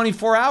than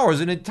 24 hours,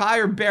 an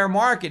entire bear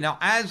market. Now,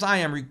 as I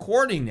am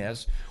recording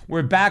this,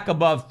 we're back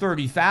above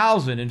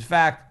 30,000. In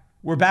fact,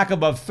 we're back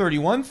above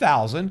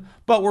 31,000,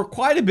 but we're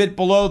quite a bit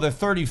below the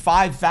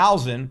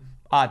 35,000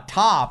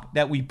 top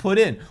that we put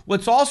in.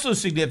 What's also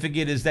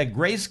significant is that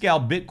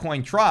Grayscale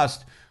Bitcoin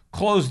Trust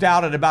closed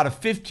out at about a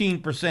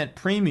 15%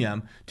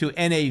 premium to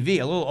NAV,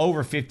 a little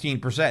over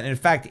 15%. And in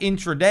fact,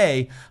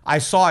 intraday, I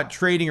saw it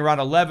trading around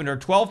 11 or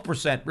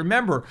 12%.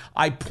 Remember,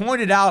 I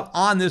pointed out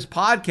on this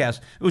podcast,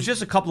 it was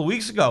just a couple of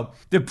weeks ago,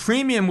 the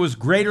premium was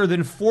greater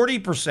than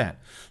 40%.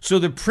 So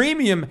the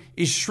premium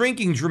is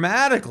shrinking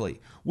dramatically,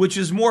 which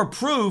is more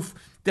proof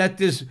that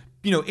this,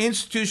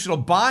 institutional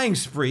buying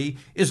spree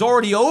is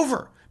already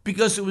over.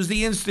 Because it was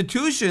the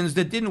institutions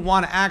that didn't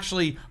want to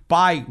actually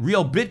buy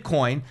real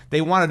Bitcoin.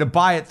 They wanted to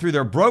buy it through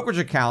their brokerage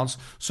accounts,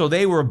 so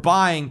they were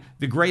buying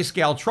the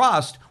Grayscale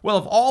Trust. Well,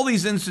 if all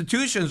these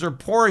institutions are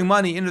pouring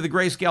money into the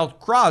Grayscale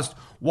Trust,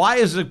 why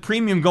is the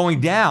premium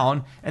going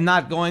down and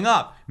not going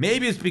up?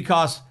 Maybe it's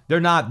because they're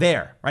not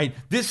there, right?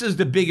 This is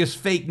the biggest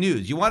fake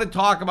news. You want to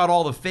talk about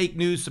all the fake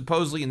news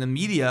supposedly in the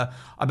media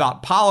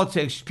about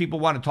politics.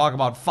 People want to talk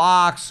about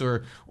Fox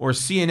or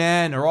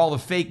CNN or all the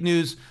fake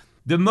news.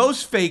 The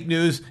most fake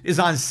news is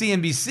on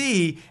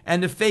CNBC,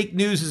 and the fake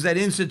news is that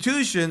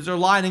institutions are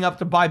lining up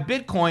to buy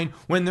Bitcoin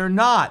when they're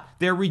not.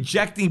 They're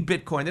rejecting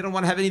Bitcoin. They don't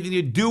want to have anything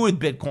to do with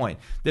Bitcoin.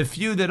 The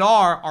few that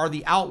are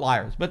the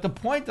outliers. But the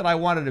point that I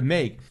wanted to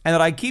make, and that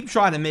I keep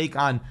trying to make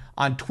on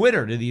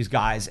Twitter to these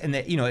guys, and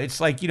that,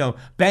 it's like,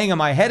 banging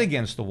my head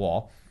against the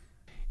wall,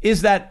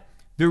 is that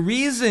the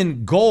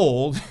reason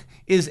gold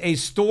is a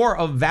store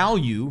of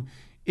value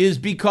is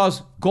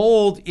because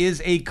gold is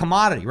a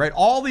commodity, right?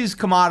 All these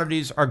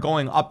commodities are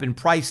going up in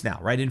price now,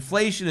 right?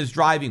 Inflation is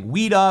driving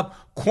wheat up,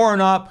 corn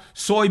up,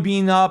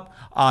 soybean up,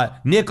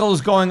 nickel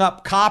is going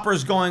up, copper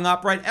is going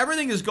up, right?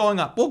 Everything is going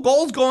up. Well,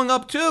 gold's going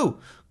up too.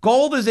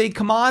 Gold is a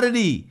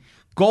commodity.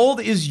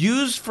 Gold is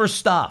used for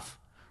stuff,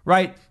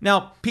 right?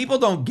 Now, people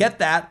don't get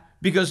that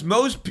because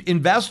most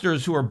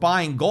investors who are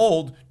buying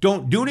gold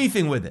don't do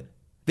anything with it.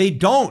 They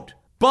don't,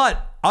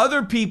 but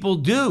other people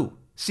do.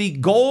 See,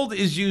 gold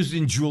is used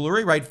in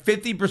jewelry, right?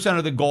 50%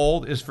 of the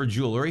gold is for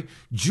jewelry.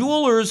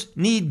 Jewelers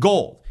need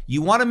gold.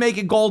 You want to make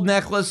a gold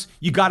necklace,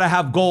 you got to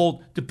have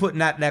gold to put in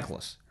that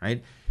necklace,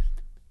 right?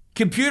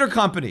 Computer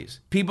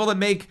companies, people that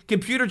make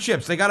computer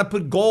chips, they got to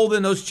put gold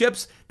in those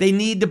chips. They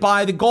need to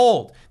buy the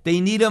gold. They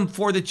need them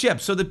for the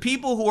chips. So the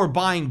people who are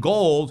buying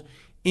gold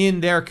in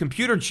their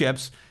computer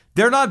chips,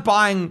 they're not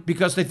buying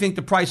because they think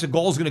the price of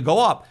gold is going to go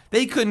up.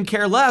 They couldn't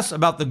care less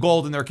about the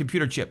gold in their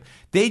computer chip.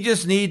 They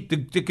just need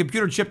the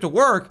computer chip to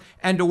work,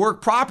 and to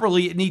work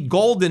properly, it need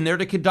gold in there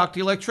to conduct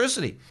the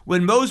electricity.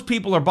 When most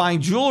people are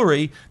buying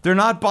jewelry, they're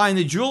not buying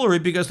the jewelry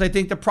because they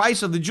think the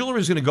price of the jewelry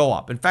is going to go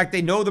up. In fact,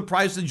 they know the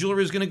price of the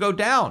jewelry is going to go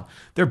down.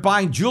 They're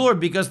buying jewelry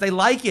because they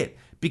like it,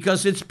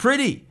 because it's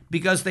pretty,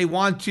 because they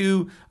want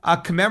to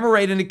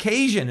commemorate an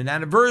occasion, an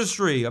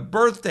anniversary, a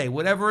birthday,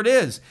 whatever it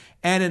is.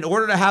 And in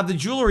order to have the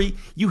jewelry,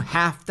 you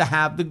have to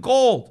have the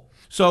gold.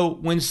 So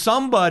when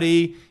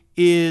somebody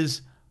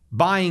is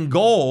buying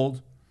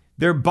gold,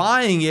 they're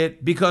buying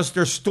it because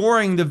they're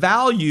storing the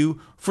value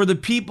for the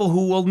people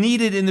who will need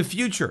it in the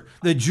future.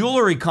 The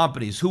jewelry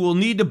companies who will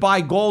need to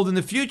buy gold in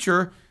the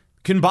future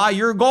can buy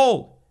your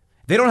gold.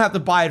 They don't have to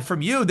buy it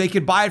from you. They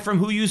can buy it from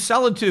who you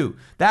sell it to.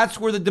 That's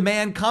where the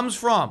demand comes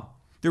from.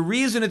 The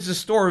reason it's a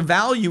store of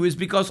value is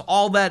because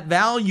all that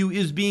value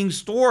is being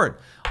stored.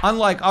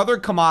 Unlike other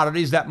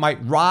commodities that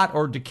might rot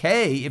or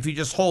decay if you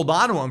just hold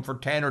on to them for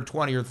 10 or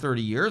 20 or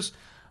 30 years,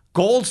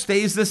 gold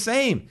stays the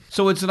same.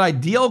 So it's an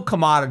ideal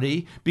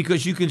commodity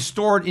because you can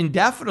store it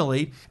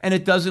indefinitely and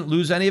it doesn't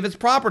lose any of its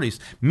properties.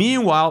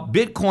 Meanwhile,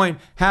 Bitcoin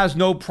has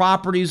no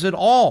properties at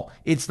all.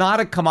 It's not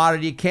a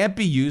commodity. It can't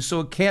be used,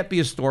 so it can't be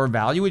a store of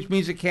value, which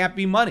means it can't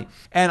be money.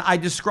 And I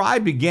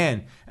described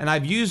again, and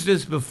I've used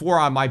this before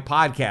on my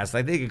podcast,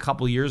 I think a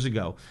couple of years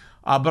ago,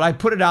 but I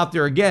put it out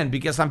there again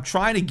because I'm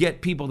trying to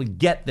get people to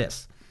get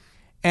this.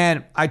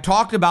 And I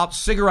talked about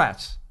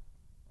cigarettes.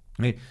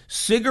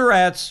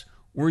 Cigarettes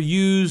were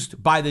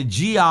used by the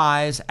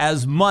GIs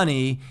as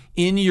money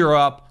in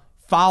Europe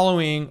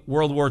following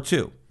World War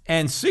II.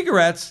 And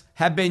cigarettes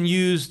have been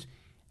used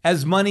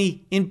as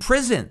money in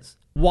prisons.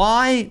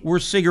 Why were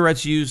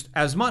cigarettes used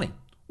as money?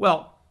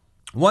 Well,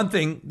 one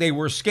thing, they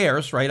were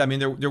scarce, right? I mean,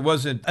 there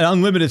wasn't an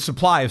unlimited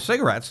supply of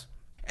cigarettes.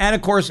 And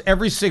of course,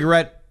 every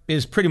cigarette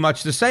is pretty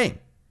much the same,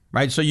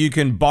 right? So you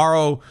can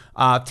borrow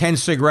 10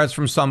 cigarettes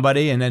from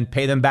somebody and then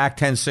pay them back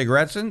 10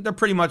 cigarettes, and they're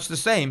pretty much the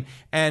same.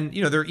 And,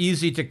 they're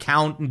easy to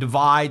count and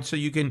divide. So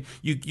you can,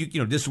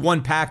 this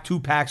 1 pack, 2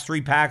 packs,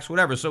 3 packs,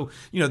 whatever. So,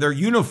 they're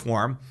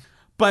uniform.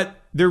 But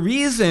the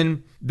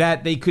reason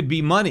that they could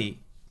be money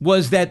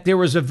was that there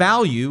was a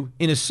value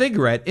in a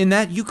cigarette in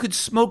that you could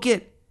smoke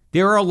it.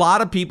 There are a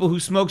lot of people who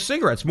smoke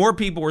cigarettes. More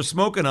people were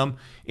smoking them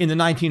in the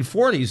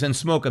 1940s than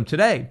smoke them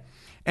today.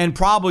 And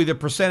probably the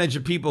percentage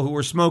of people who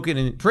were smoking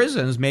in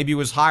prisons maybe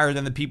was higher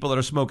than the people that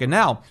are smoking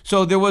now.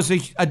 So there was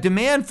a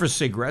demand for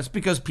cigarettes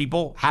because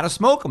people had to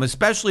smoke them,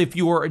 especially if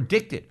you were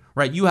addicted,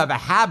 right? You have a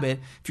habit.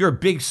 If you're a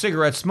big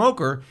cigarette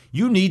smoker,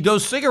 you need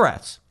those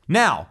cigarettes.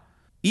 Now,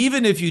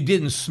 even if you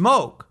didn't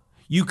smoke,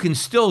 you can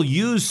still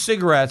use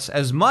cigarettes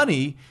as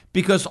money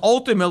because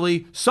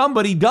ultimately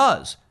somebody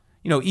does.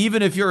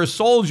 Even if you're a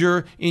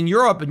soldier in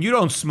Europe and you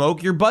don't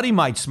smoke, your buddy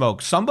might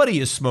smoke. Somebody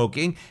is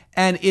smoking,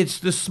 and it's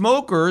the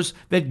smokers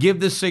that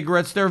give the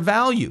cigarettes their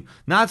value.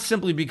 Not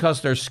simply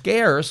because they're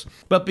scarce,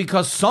 but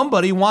because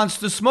somebody wants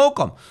to smoke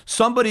them.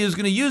 Somebody is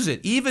going to use it.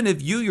 Even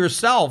if you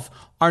yourself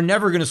are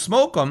never going to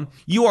smoke them,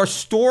 you are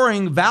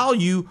storing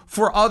value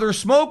for other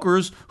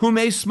smokers who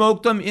may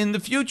smoke them in the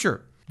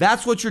future.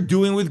 That's what you're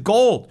doing with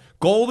gold.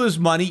 Gold is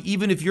money,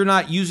 even if you're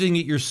not using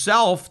it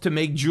yourself to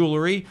make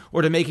jewelry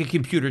or to make a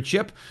computer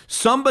chip.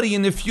 Somebody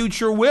in the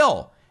future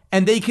will,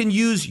 and they can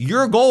use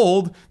your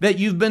gold that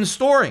you've been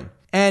storing,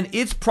 and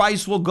its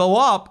price will go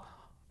up,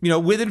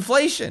 with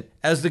inflation.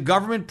 As the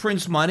government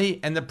prints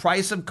money and the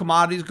price of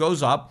commodities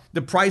goes up,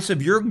 the price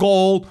of your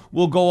gold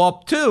will go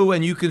up too,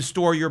 and you can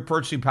store your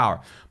purchasing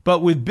power. But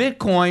with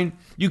Bitcoin,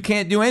 you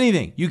can't do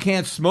anything. You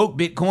can't smoke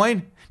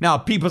Bitcoin.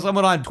 Now,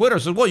 someone on Twitter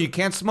says, well, you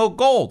can't smoke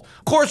gold.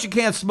 Of course you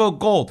can't smoke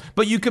gold,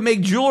 but you can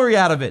make jewelry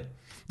out of it.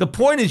 The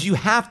point is you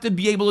have to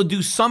be able to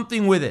do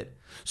something with it.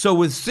 So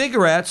with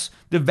cigarettes,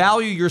 the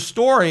value you're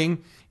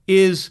storing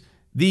is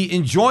the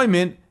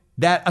enjoyment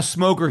that a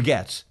smoker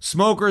gets.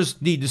 Smokers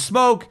need to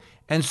smoke,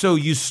 and so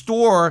you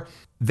store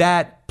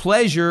that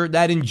pleasure,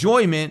 that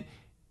enjoyment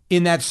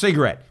in that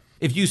cigarette.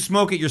 If you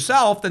smoke it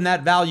yourself, then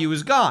that value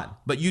is gone.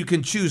 But you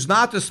can choose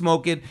not to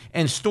smoke it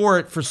and store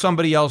it for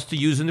somebody else to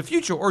use in the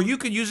future. Or you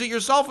could use it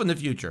yourself in the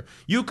future.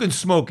 You can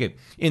smoke it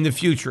in the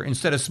future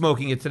instead of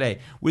smoking it today.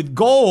 With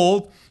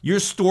gold, you're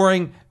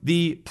storing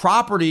the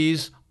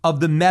properties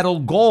of the metal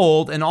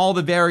gold and all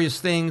the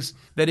various things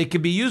that it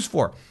can be used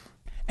for.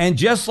 And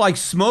just like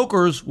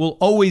smokers will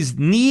always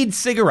need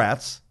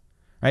cigarettes,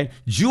 right?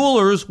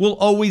 Jewelers will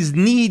always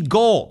need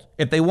gold.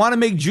 If they want to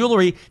make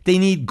jewelry, they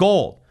need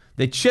gold.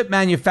 The chip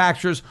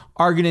manufacturers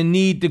are going to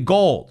need the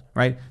gold,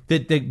 right?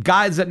 The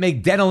guys that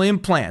make dental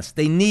implants,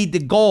 they need the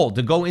gold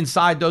to go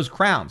inside those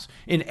crowns.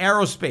 In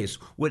aerospace,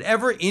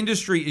 whatever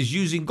industry is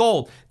using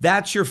gold,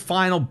 that's your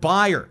final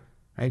buyer,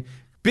 right?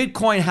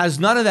 Bitcoin has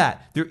none of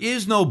that. There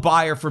is no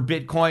buyer for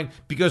Bitcoin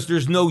because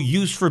there's no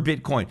use for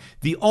Bitcoin.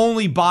 The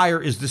only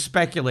buyer is the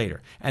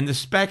speculator, and the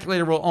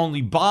speculator will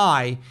only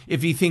buy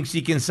if he thinks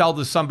he can sell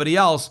to somebody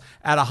else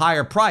at a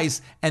higher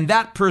price, and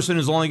that person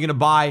is only going to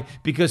buy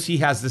because he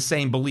has the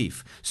same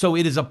belief. So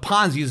it is a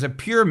Ponzi, it's a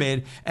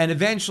pyramid, and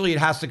eventually it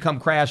has to come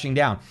crashing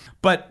down.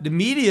 But the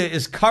media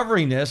is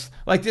covering this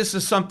like this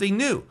is something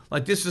new,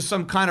 like this is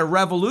some kind of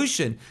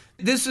revolution.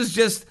 This is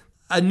just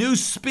a new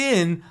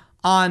spin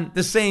on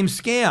the same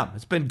scam.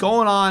 It's been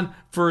going on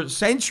for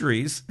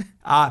centuries.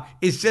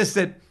 It's just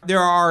that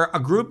there are a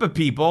group of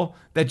people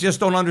that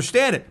just don't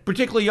understand it,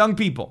 particularly young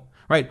people,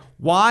 right?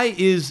 Why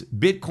is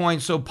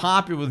Bitcoin so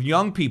popular with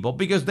young people?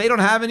 Because they don't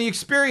have any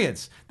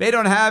experience. They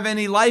don't have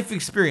any life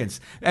experience.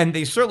 And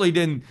they certainly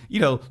didn't,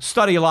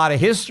 study a lot of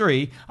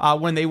history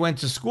when they went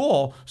to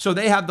school. So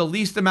they have the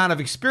least amount of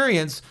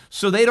experience.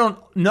 So they don't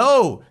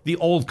know the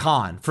old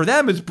con. For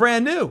them, it's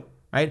brand new.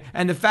 Right.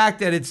 And the fact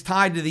that it's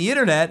tied to the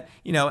internet,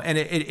 and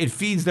it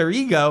feeds their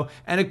ego.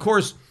 And of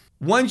course,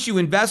 once you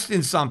invest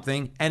in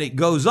something and it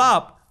goes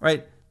up,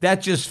 right, that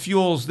just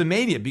fuels the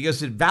mania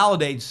because it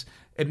validates,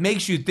 it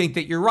makes you think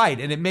that you're right.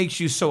 And it makes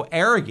you so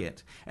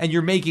arrogant and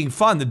you're making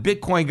fun. The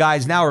Bitcoin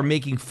guys now are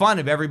making fun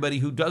of everybody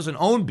who doesn't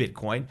own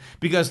Bitcoin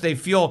because they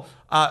feel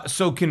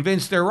so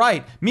convinced they're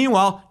right.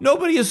 Meanwhile,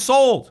 nobody is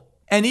sold.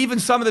 And even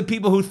some of the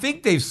people who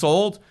think they've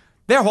sold,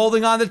 they're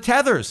holding on to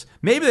tethers.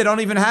 Maybe they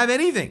don't even have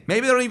anything.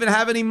 Maybe they don't even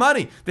have any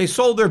money. They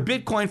sold their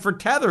Bitcoin for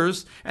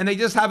tethers, and they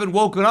just haven't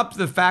woken up to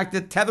the fact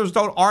that tethers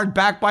aren't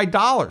backed by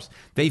dollars.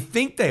 They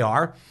think they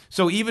are.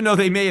 So even though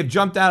they may have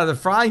jumped out of the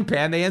frying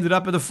pan, they ended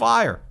up in the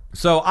fire.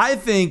 So I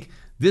think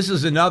this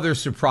is another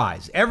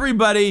surprise.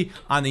 Everybody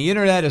on the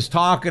internet is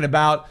talking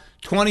about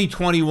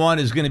 2021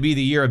 is going to be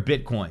the year of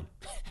Bitcoin.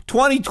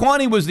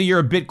 2020 was the year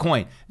of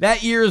Bitcoin.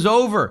 That year is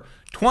over.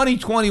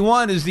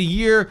 2021 is the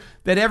year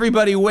that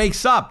everybody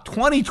wakes up.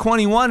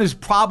 2021 is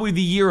probably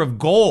the year of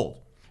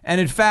gold.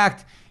 And in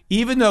fact,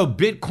 even though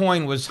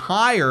Bitcoin was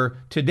higher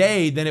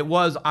today than it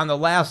was on the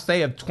last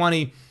day of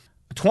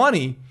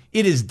 2020,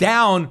 it is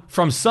down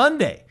from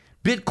Sunday.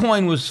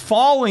 Bitcoin was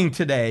falling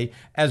today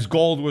as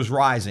gold was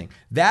rising.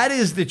 That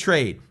is the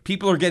trade.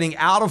 People are getting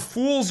out of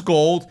fool's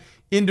gold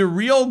into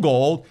real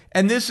gold.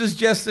 And this is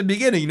just the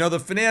beginning. The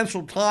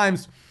Financial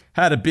Times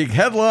had a big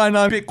headline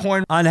on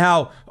Bitcoin on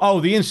how,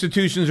 the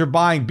institutions are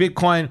buying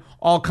Bitcoin,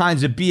 all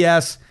kinds of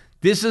BS.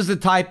 This is the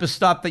type of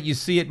stuff that you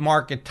see at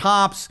market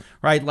tops,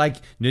 right? Like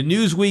the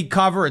Newsweek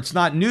cover. It's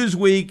not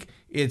Newsweek,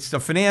 it's the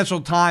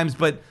Financial Times,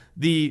 but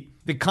the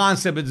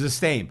concept is the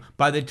same.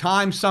 By the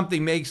time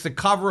something makes the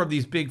cover of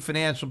these big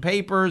financial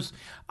papers,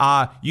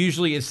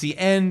 usually it's the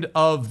end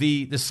of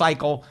the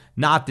cycle,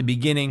 not the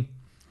beginning.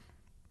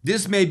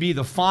 This may be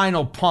the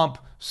final pump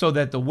so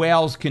that the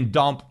whales can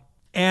dump.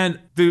 And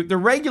the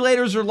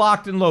regulators are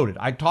locked and loaded.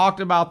 I talked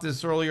about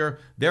this earlier.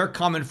 They're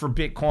coming for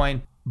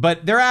Bitcoin,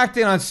 but they're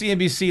acting on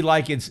CNBC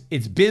like it's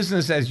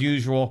business as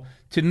usual.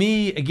 To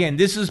me, again,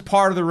 this is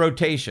part of the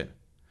rotation.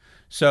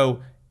 So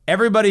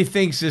everybody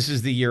thinks this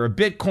is the year of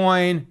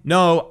Bitcoin.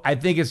 No, I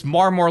think it's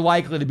more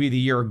likely to be the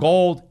year of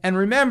gold. And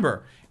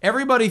remember,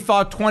 everybody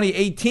thought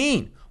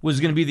 2018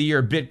 was going to be the year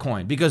of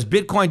Bitcoin because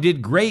Bitcoin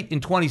did great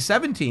in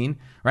 2017,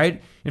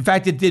 right? In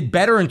fact, it did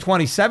better in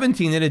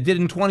 2017 than it did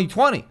in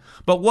 2020.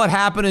 But what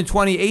happened in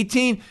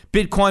 2018?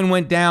 Bitcoin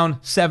went down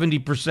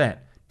 70%.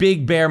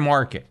 Big bear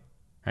market,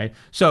 right?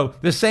 So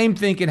the same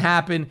thing can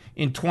happen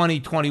in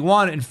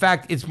 2021. In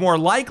fact, it's more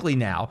likely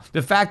now.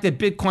 The fact that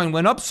Bitcoin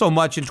went up so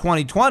much in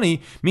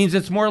 2020 means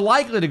it's more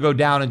likely to go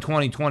down in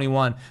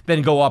 2021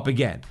 than go up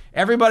again.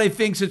 Everybody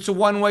thinks it's a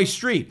one-way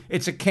street.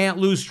 It's a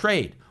can't-lose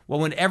trade. Well,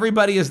 when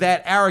everybody is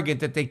that arrogant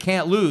that they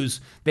can't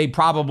lose, they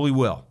probably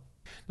will.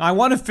 Now, I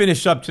want to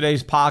finish up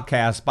today's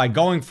podcast by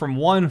going from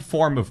one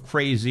form of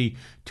crazy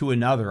to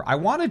another. I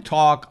want to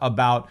talk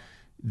about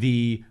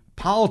the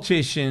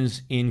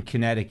politicians in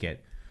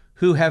Connecticut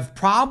who have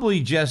probably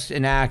just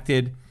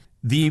enacted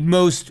the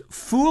most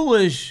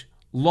foolish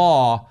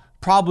law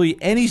probably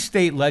any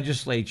state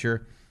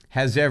legislature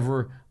has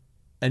ever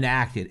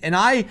enacted. And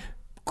I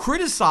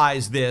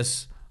criticized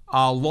this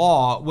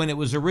law when it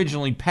was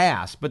originally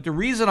passed. But the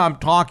reason I'm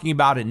talking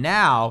about it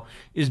now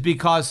is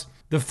because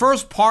the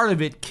first part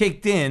of it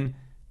kicked in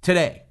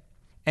today.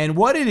 And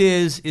what it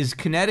is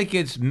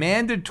Connecticut's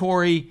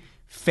Mandatory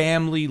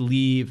Family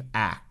Leave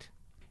Act.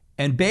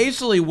 And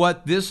basically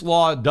what this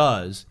law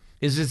does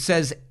is it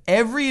says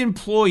every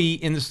employee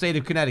in the state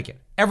of Connecticut,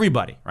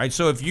 everybody, right?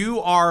 So if you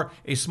are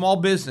a small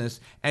business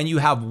and you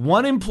have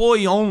one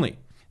employee only,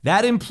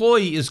 that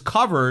employee is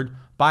covered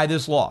by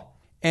this law.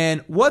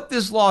 And what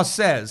this law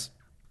says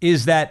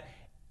is that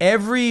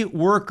every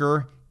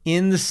worker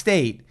in the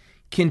state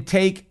can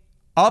take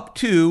up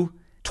to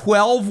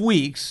 12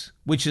 weeks,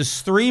 which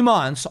is 3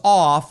 months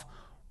off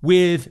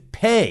with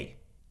pay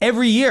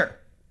every year,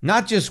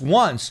 not just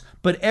once,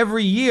 but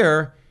every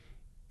year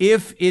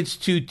if it's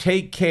to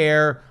take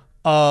care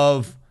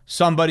of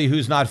somebody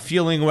who's not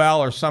feeling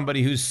well or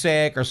somebody who's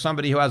sick or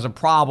somebody who has a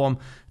problem.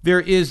 There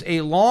is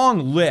a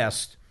long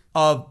list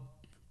of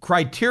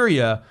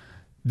criteria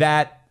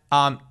that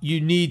you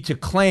need to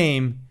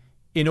claim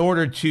in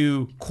order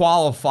to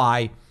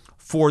qualify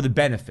for the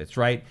benefits,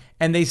 right?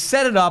 And they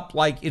set it up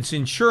like it's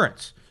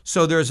insurance.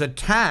 So there's a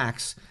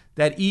tax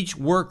that each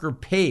worker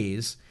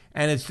pays,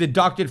 and it's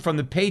deducted from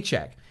the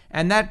paycheck.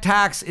 And that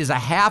tax is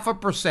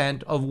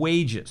 0.5% of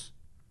wages.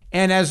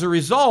 And as a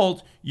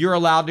result, you're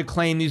allowed to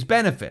claim these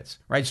benefits,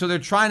 right? So they're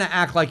trying to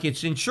act like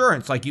it's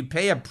insurance, like you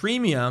pay a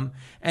premium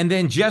and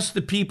then just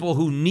the people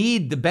who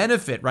need the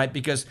benefit, right?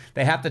 Because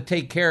they have to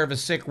take care of a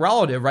sick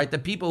relative, right? The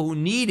people who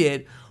need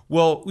it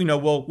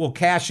will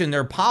cash in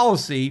their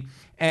policy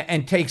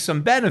and take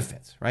some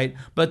benefits, right?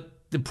 But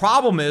the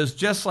problem is,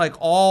 just like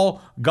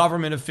all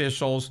government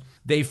officials,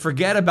 they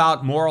forget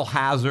about moral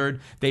hazard.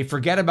 They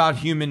forget about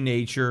human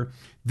nature.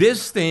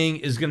 This thing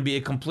is going to be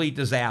a complete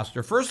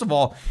disaster. First of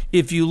all,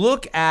 if you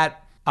look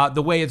at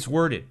the way it's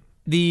worded,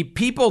 the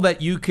people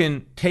that you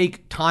can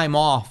take time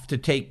off to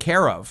take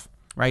care of,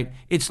 right?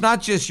 It's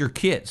not just your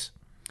kids.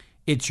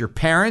 It's your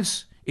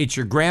parents. It's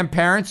your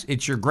grandparents.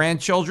 It's your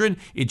grandchildren.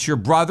 It's your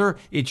brother.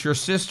 It's your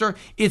sister.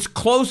 It's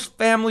close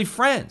family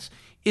friends.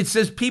 It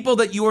says people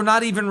that you are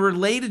not even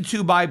related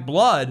to by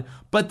blood,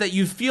 but that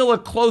you feel a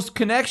close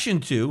connection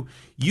to.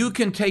 You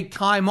can take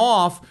time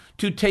off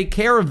to take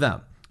care of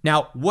them.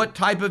 Now, what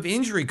type of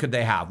injury could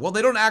they have? Well,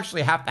 they don't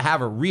actually have to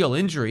have a real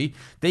injury.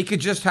 They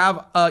could just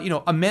have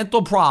a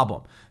mental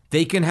problem.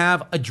 They can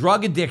have a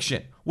drug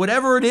addiction,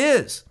 whatever it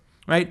is,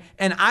 right?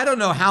 And I don't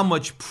know how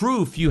much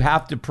proof you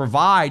have to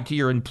provide to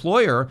your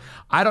employer.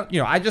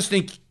 I just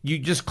think you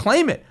just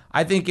claim it.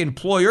 I think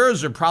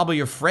employers are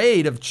probably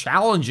afraid of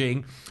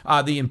challenging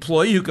the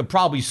employee, who could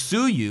probably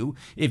sue you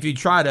if you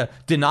try to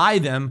deny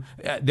them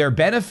their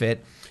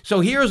benefit.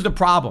 So here's the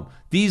problem.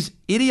 These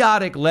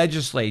idiotic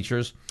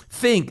legislatures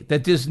think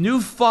that this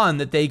new fund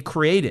that they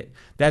created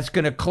that's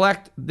going to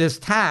collect this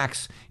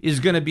tax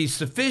is going to be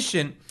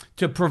sufficient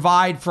to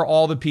provide for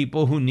all the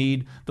people who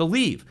need the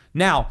leave.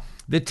 Now,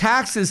 the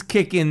taxes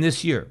kick in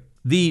this year.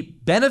 The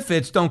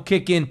benefits don't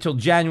kick in till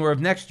January of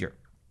next year.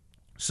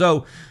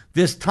 So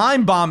this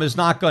time bomb is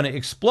not going to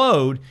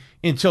explode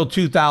until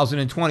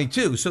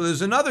 2022. So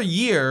there's another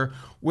year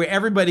where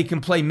everybody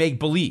can play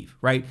make-believe,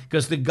 right?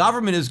 Because the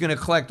government is going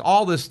to collect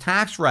all this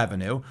tax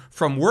revenue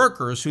from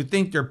workers who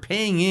think they're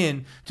paying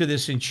in to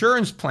this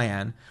insurance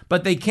plan,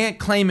 but they can't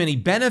claim any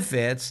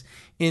benefits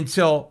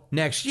until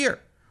next year,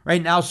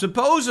 right? Now,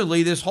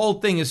 supposedly, this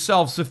whole thing is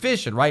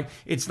self-sufficient, right?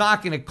 It's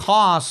not going to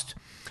cost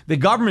the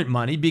government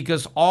money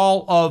because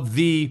all of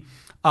the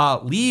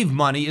leave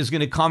money is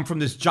going to come from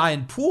this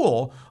giant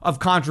pool of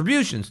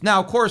contributions. Now,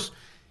 of course,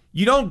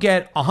 you don't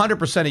get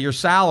 100% of your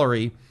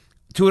salary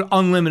to an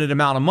unlimited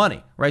amount of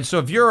money, right? So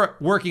if you're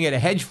working at a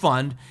hedge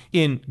fund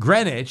in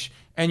Greenwich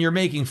and you're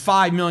making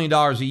 $5 million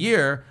a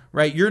year,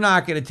 right, you're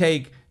not going to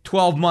take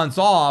 12 months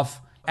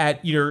off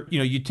at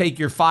you take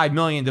your 5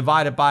 million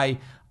divided by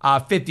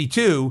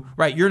 52,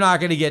 right? You're not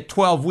going to get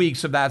 12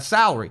 weeks of that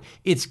salary.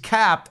 It's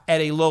capped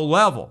at a low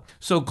level.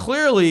 So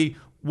clearly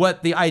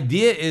what the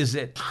idea is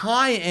that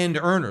high-end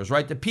earners,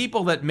 right, the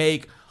people that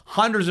make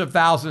hundreds of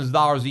thousands of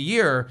dollars a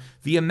year,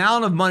 the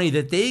amount of money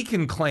that they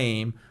can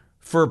claim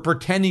for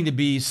pretending to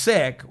be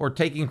sick or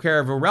taking care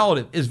of a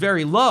relative is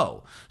very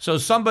low. So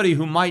somebody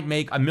who might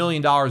make $1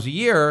 million a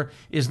year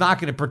is not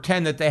going to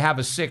pretend that they have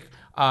a sick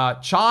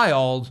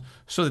child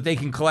so that they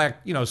can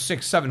collect,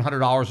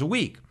 $600-700 a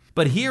week.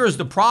 But here is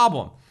the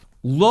problem.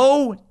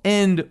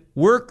 Low-end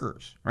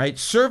workers, right,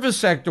 service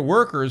sector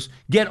workers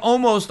get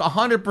almost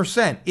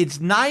 100%. It's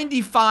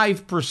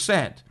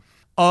 95%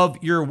 of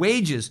your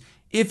wages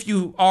if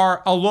you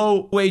are a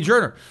low-wage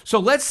earner. So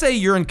let's say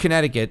you're in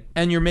Connecticut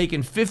and you're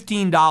making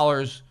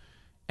 $15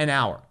 an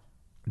hour.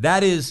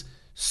 That is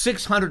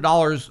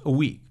 $600 a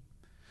week.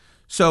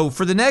 So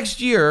for the next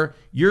year,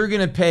 you're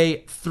going to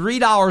pay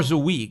 $3 a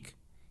week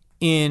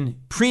in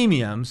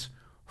premiums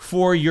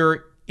for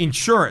your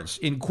insurance,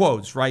 in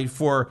quotes, right,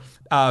 for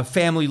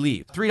family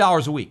leave.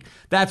 $3 a week.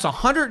 That's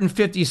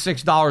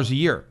 $156 a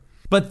year.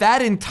 But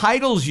that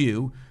entitles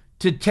you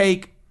to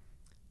take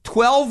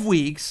 12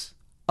 weeks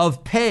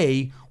of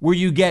pay where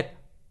you get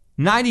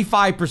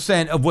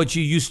 95% of what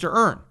you used to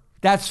earn.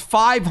 That's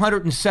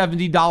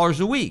 $570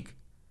 a week,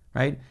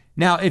 right?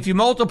 Now, if you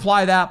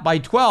multiply that by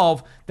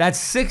 12, that's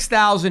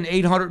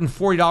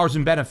 $6,840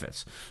 in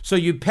benefits. So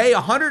you pay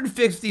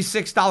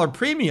 $156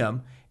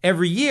 premium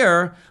every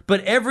year,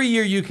 but every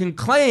year you can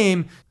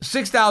claim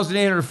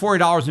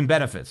 $6,840 in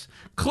benefits.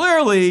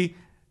 Clearly,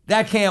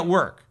 that can't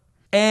work.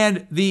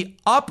 And the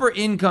upper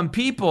income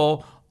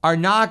people are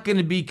not going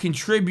to be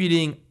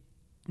contributing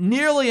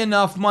nearly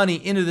enough money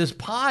into this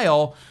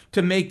pile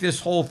to make this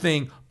whole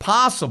thing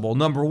possible,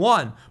 number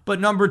one. But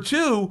number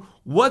two,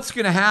 what's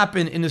going to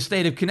happen in the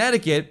state of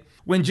Connecticut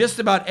when just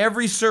about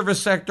every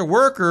service sector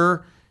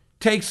worker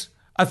takes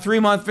a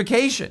 3-month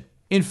vacation?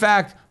 In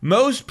fact,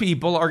 most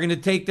people are going to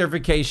take their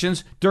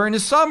vacations during the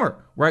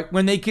summer, right?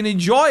 When they can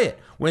enjoy it,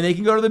 when they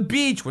can go to the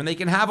beach, when they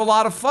can have a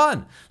lot of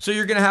fun. So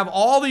you're going to have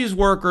all these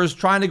workers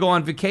trying to go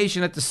on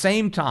vacation at the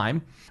same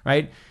time,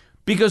 right?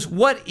 Because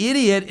what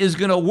idiot is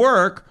going to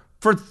work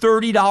for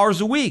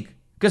 $30 a week?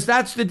 Because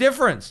that's the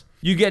difference.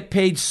 You get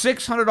paid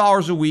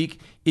 $600 a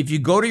week if you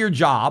go to your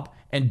job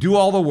and do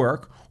all the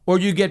work, or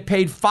you get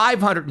paid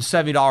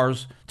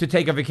 $570 to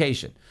take a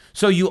vacation.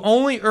 So you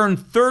only earn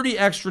 $30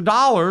 extra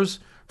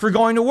for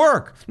going to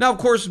work. Now, of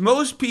course,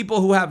 most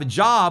people who have a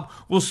job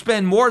will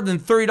spend more than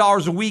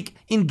 $30 a week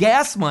in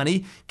gas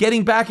money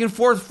getting back and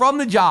forth from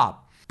the job.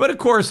 But of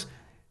course,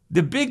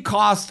 the big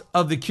cost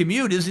of the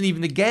commute isn't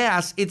even the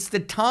gas, it's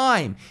the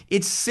time.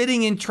 It's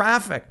sitting in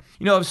traffic.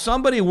 You know, if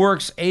somebody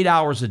works 8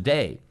 hours a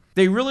day,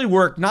 they really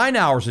work 9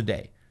 hours a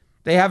day.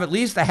 They have at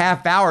least a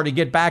half hour to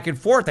get back and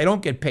forth. They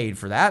don't get paid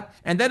for that.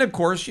 And then, of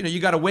course, you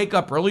got to wake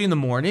up early in the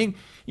morning,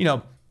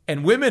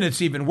 and women,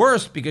 it's even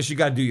worse because you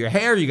got to do your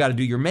hair, you got to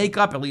do your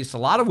makeup, at least a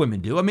lot of women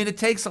do. I mean, it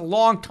takes a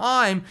long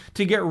time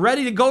to get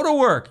ready to go to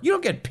work. You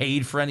don't get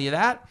paid for any of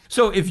that.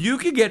 So if you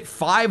could get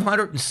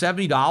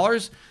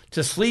 $570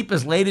 to sleep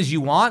as late as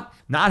you want,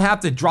 not have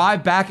to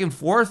drive back and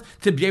forth,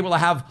 to be able to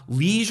have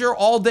leisure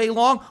all day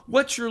long,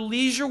 what's your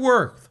leisure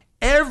worth?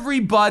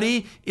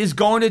 Everybody is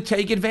going to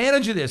take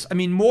advantage of this. I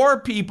mean, more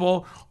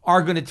people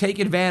are going to take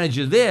advantage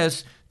of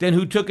this than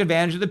who took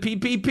advantage of the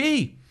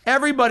PPP.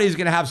 Everybody's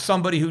going to have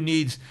somebody who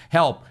needs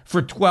help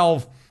for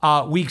 12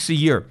 weeks a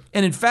year.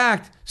 And in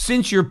fact,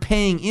 since you're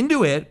paying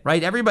into it,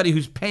 right, everybody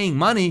who's paying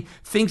money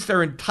thinks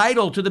they're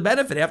entitled to the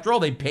benefit. After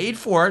all, they paid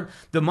for it.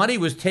 The money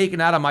was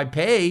taken out of my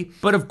pay.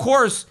 But of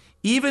course,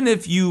 even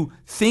if you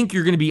think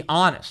you're going to be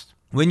honest,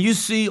 when you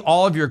see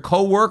all of your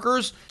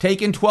coworkers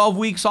taking 12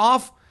 weeks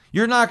off,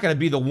 you're not going to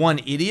be the one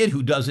idiot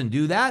who doesn't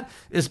do that,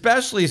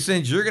 especially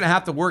since you're going to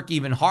have to work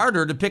even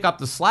harder to pick up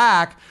the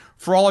slack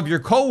for all of your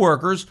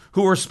coworkers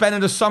who are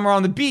spending the summer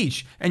on the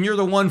beach, and you're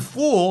the one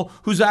fool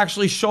who's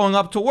actually showing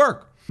up to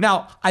work.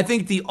 Now, I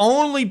think the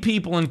only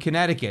people in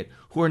Connecticut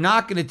who are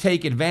not going to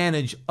take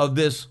advantage of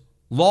this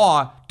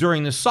law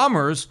during the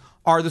summers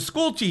are the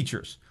school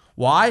teachers.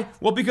 Why?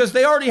 Well, because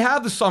they already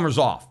have the summers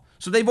off.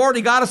 So they've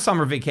already got a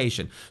summer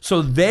vacation.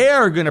 So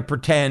they're going to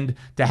pretend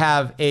to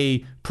have a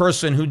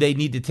person who they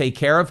need to take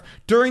care of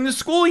during the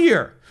school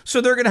year.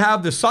 So they're going to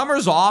have the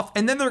summers off,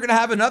 and then they're going to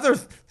have another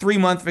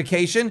 3-month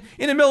vacation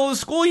in the middle of the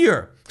school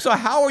year. So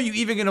how are you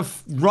even going to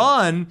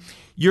run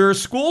your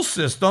school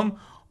system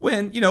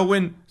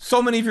when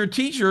so many of your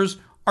teachers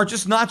are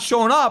just not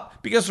showing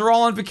up because they're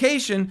all on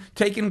vacation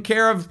taking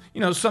care of,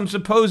 some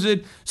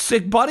supposed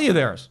sick buddy of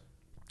theirs?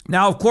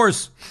 Now, of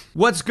course,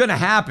 what's going to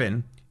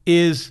happen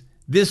is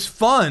this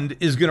fund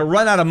is going to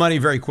run out of money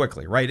very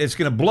quickly, right? It's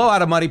going to blow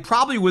out of money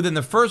probably within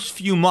the first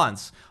few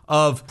months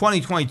of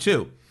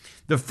 2022.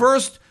 The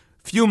first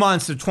few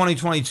months of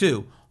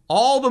 2022,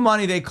 all the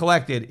money they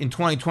collected in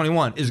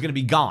 2021 is going to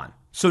be gone.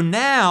 So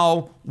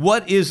now,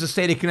 what is the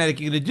state of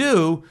Connecticut going to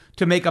do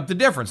to make up the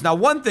difference? Now,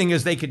 one thing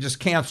is they could just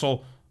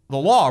cancel the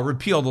law,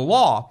 repeal the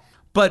law,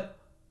 but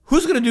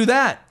who's going to do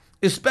that?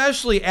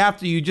 Especially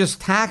after you just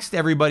taxed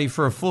everybody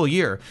for a full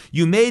year.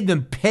 You made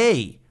them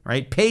pay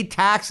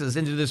taxes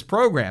into this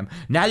program.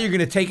 Now you're going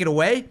to take it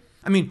away?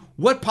 I mean,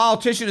 what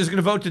politician is going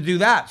to vote to do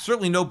that?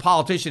 Certainly no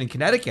politician in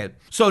Connecticut.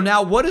 So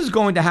now what is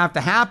going to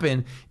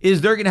happen is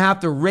they're going to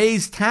have to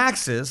raise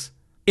taxes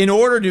in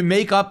order to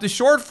make up the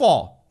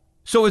shortfall.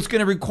 So it's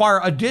going to require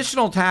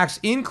additional tax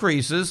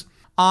increases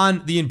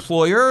on the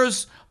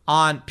employers,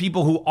 on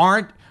people who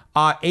aren't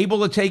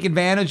able to take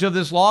advantage of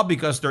this law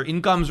because their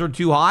incomes are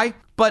too high.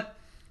 But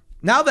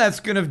now that's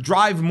going to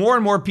drive more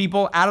and more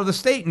people out of the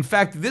state. In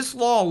fact, this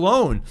law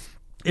alone,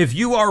 if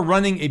you are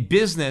running a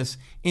business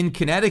in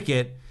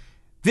Connecticut,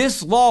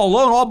 this law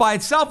alone all by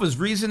itself is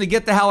reason to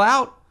get the hell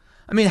out.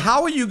 I mean,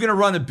 how are you going to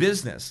run a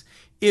business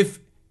if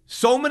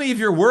so many of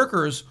your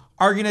workers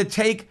are going to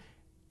take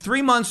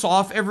 3 months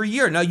off every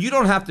year? Now, you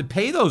don't have to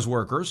pay those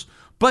workers,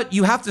 but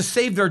you have to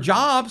save their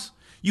jobs.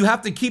 You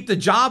have to keep the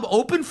job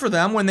open for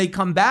them when they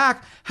come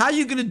back. How are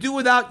you going to do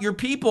without your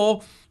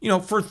people,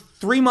 for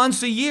 3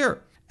 months a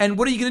year? And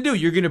what are you going to do?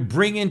 You're going to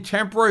bring in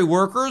temporary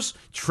workers,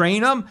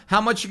 train them. How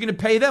much are you going to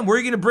pay them? Where are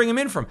you going to bring them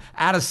in from?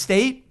 Out of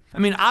state? I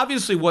mean,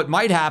 obviously what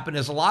might happen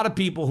is a lot of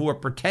people who are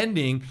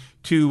pretending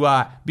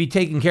to be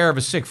taking care of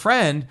a sick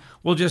friend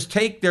will just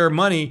take their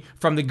money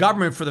from the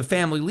government for the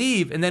family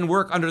leave and then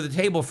work under the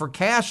table for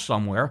cash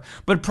somewhere.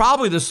 But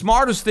probably the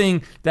smartest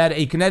thing that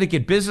a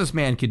Connecticut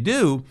businessman could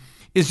do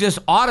is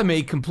just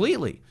automate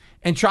completely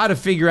and try to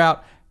figure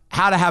out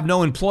how to have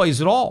no employees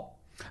at all.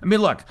 I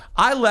mean, look,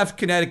 I left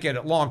Connecticut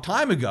a long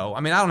time ago.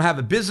 I mean, I don't have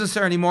a business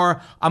there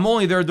anymore. I'm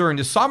only there during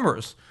the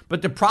summers.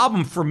 But the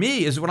problem for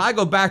me is when I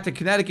go back to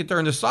Connecticut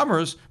during the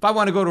summers, if I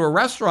want to go to a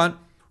restaurant,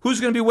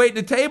 who's going to be waiting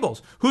at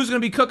tables? Who's going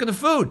to be cooking the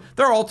food?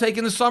 They're all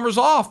taking the summers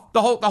off.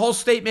 The whole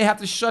state may have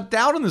to shut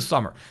down in the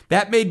summer.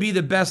 That may be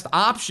the best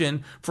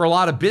option for a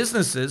lot of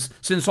businesses.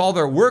 Since all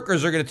their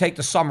workers are going to take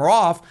the summer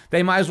off,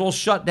 they might as well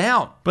shut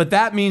down. But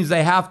that means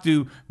they have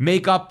to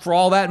make up for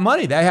all that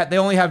money. They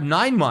only have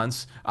 9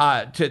 months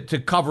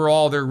to cover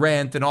all their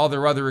rent and all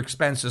their other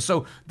expenses.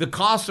 So the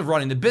cost of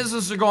running the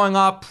business are going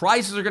up.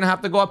 Prices are going to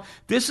have to go up.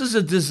 This is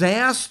a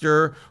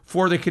disaster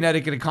for the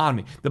Connecticut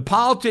economy. The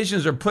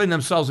politicians are putting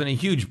themselves in a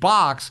huge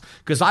box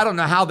because I don't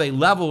know how they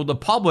level the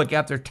public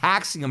after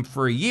taxing them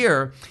for a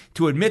year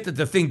to admit that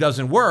the thing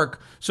doesn't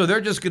work. So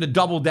they're just going to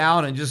double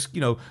down and just,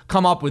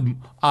 come up with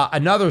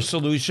another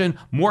solution,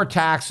 more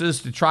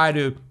taxes to try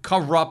to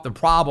cover up the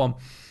problem.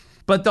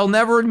 But they'll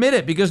never admit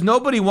it because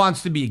nobody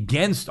wants to be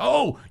against,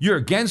 you're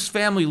against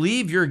family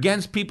leave, you're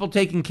against people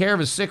taking care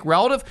of a sick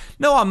relative.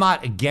 No, I'm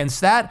not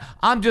against that.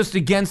 I'm just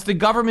against the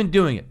government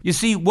doing it. You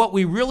see, what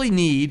we really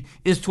need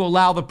is to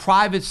allow the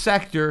private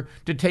sector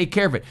to take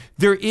care of it.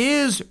 There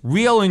is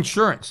real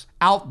insurance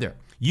out there.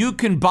 You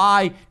can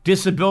buy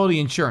disability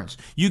insurance.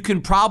 You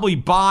can probably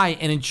buy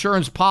an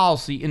insurance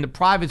policy in the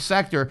private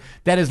sector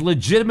that is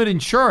legitimate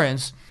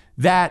insurance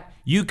that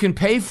you can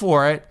pay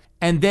for it,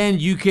 and then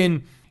you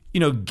can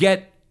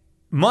get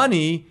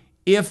money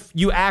if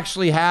you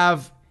actually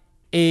have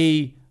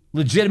a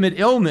legitimate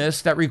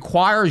illness that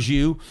requires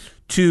you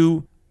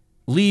to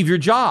leave your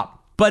job.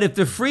 But if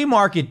the free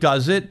market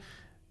does it,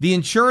 the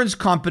insurance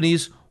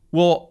companies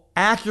will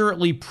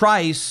accurately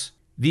price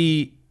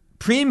the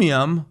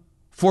premium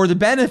for the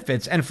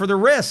benefits and for the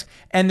risk.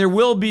 And there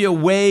will be a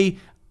way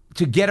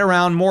to get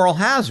around moral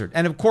hazard.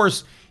 And of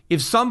course,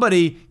 if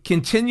somebody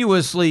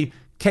continuously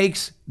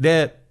takes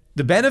the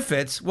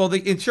benefits, well,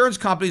 the insurance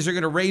companies are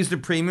going to raise the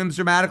premiums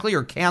dramatically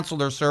or cancel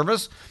their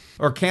service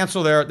or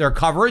cancel their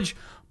coverage.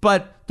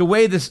 But the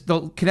way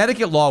the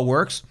Connecticut law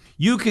works,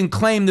 you can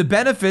claim the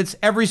benefits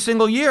every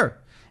single year.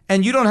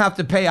 And you don't have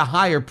to pay a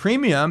higher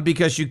premium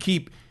because you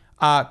keep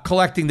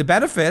collecting the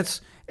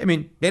benefits. I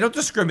mean, they don't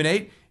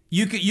discriminate.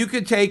 You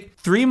could take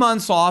 3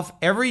 months off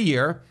every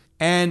year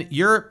and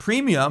your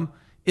premium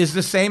is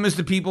the same as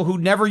the people who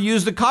never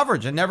use the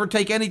coverage and never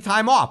take any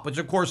time off, which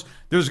of course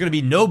there's going to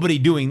be nobody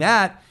doing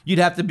that. You'd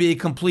have to be a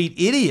complete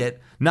idiot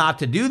not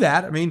to do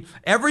that. I mean,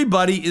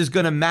 everybody is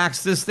going to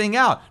max this thing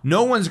out.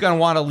 No one's going to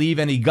want to leave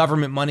any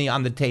government money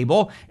on the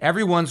table.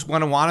 Everyone's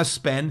going to want to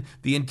spend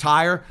the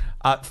entire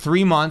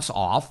 3 months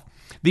off.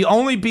 The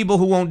only people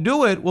who won't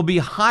do it will be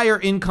higher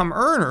income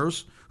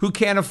earners who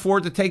can't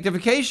afford to take the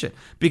vacation,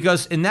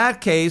 because in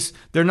that case,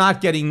 they're not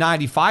getting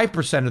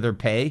 95% of their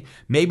pay.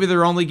 Maybe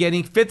they're only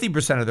getting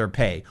 50% of their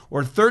pay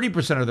or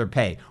 30% of their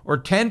pay or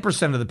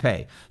 10% of the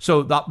pay.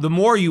 So the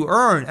more you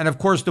earn, and of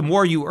course, the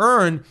more you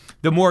earn,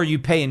 the more you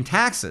pay in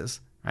taxes,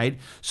 right?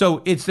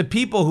 So it's the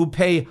people who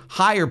pay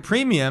higher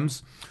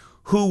premiums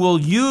who will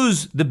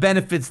use the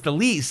benefits the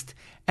least,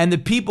 and the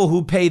people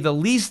who pay the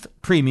least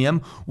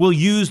premium will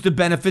use the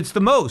benefits the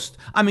most.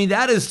 I mean,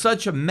 that is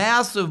such a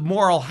massive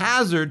moral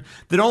hazard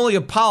that only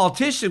a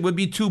politician would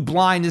be too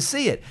blind to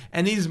see it.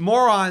 And these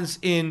morons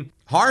in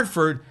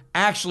Hartford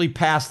actually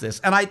passed this.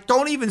 And I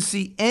don't even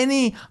see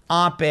any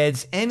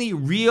op-eds, any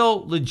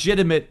real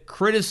legitimate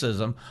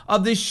criticism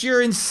of the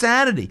sheer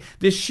insanity,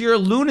 the sheer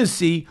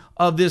lunacy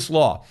of this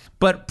law.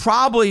 But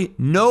probably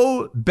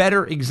no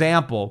better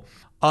example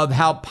of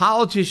how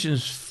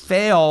politicians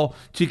fail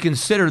to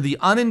consider the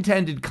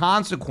unintended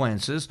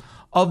consequences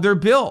of their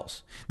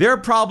bills. They're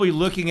probably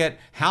looking at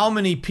how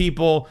many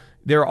people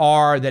there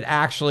are that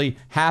actually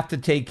have to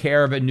take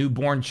care of a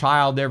newborn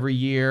child every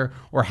year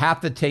or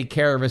have to take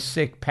care of a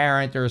sick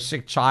parent or a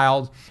sick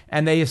child,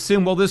 and they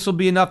assume, well, this will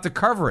be enough to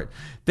cover it.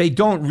 They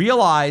don't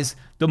realize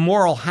the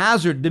moral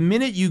hazard. The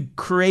minute you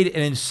create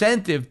an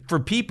incentive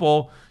for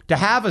people to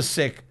have a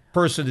sick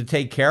person to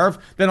take care of,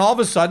 then all of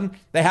a sudden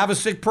they have a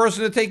sick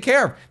person to take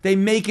care of. They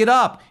make it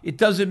up. It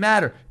doesn't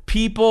matter.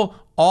 People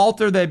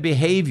alter their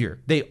behavior.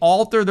 They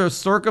alter their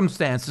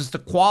circumstances to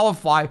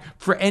qualify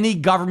for any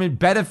government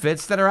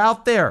benefits that are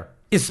out there,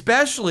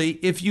 especially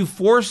if you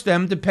force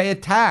them to pay a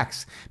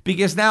tax,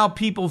 because now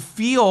people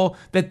feel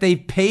that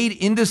they've paid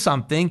into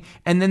something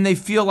and then they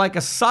feel like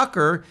a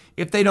sucker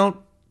if they don't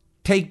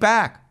take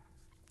back.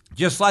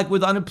 Just like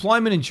with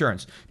unemployment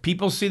insurance,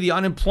 people see the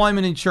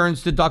unemployment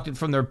insurance deducted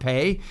from their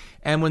pay,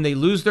 and when they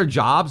lose their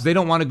jobs, they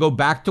don't want to go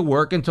back to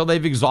work until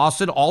they've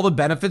exhausted all the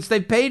benefits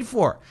they've paid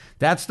for.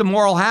 That's the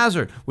moral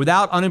hazard.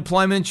 Without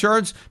unemployment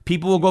insurance,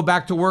 people will go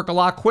back to work a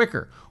lot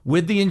quicker.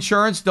 With the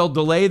insurance, they'll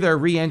delay their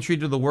re-entry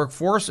to the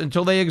workforce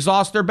until they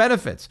exhaust their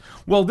benefits.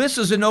 Well, this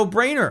is a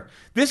no-brainer.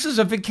 This is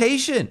a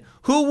vacation.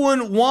 Who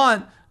wouldn't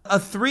want a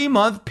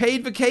 3-month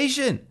paid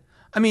vacation?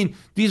 I mean,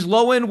 these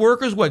low-end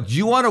workers, what, do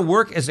you want to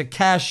work as a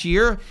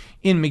cashier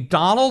in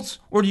McDonald's,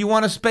 or do you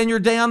want to spend your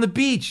day on the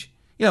beach?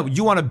 You know, do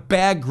you want to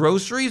bag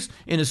groceries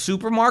in a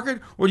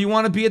supermarket, or do you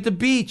want to be at the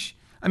beach?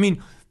 I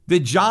mean, the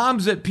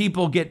jobs that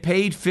people get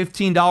paid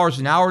 $15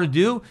 an hour to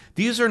do,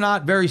 these are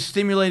not very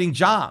stimulating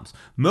jobs.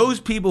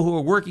 Most people who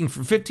are working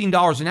for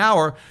 $15 an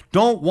hour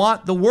don't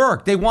want the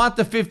work. They want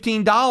the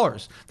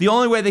 $15. The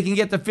only way they can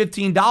get the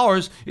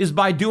 $15 is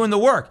by doing the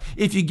work.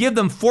 If you give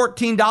them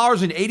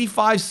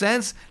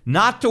 $14.85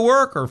 not to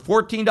work, or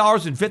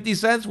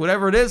 $14.50,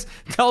 whatever it is,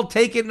 they'll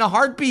take it in a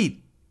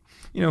heartbeat.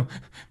 You know,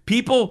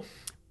 people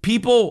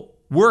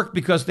work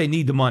because they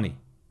need the money.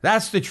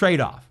 That's the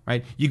trade-off,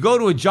 right? You go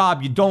to a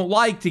job you don't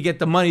like to get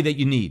the money that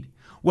you need.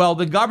 Well,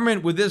 the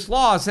government with this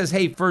law says,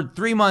 hey, for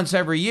 3 months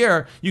every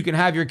year, you can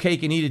have your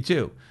cake and eat it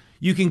too.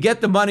 You can get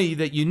the money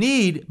that you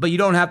need, but you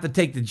don't have to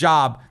take the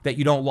job that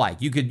you don't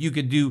like. You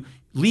could do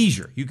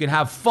leisure. You can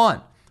have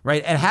fun,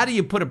 right? And how do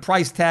you put a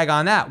price tag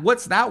on that?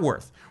 What's that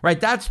worth, right?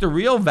 That's the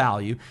real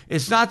value.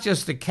 It's not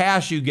just the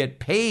cash you get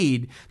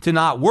paid to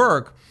not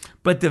work,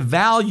 but the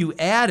value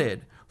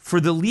added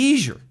for the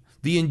leisure,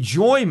 the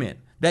enjoyment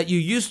that you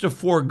used to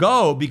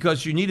forego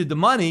because you needed the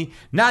money.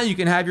 Now you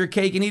can have your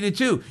cake and eat it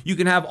too. You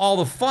can have all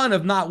the fun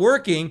of not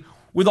working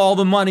with all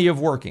the money of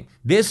working.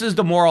 This is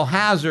the moral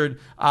hazard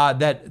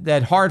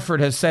that Hartford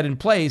has set in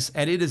place,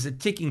 and it is a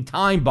ticking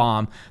time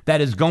bomb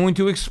that is going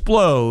to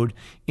explode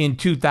in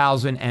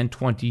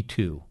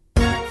 2022.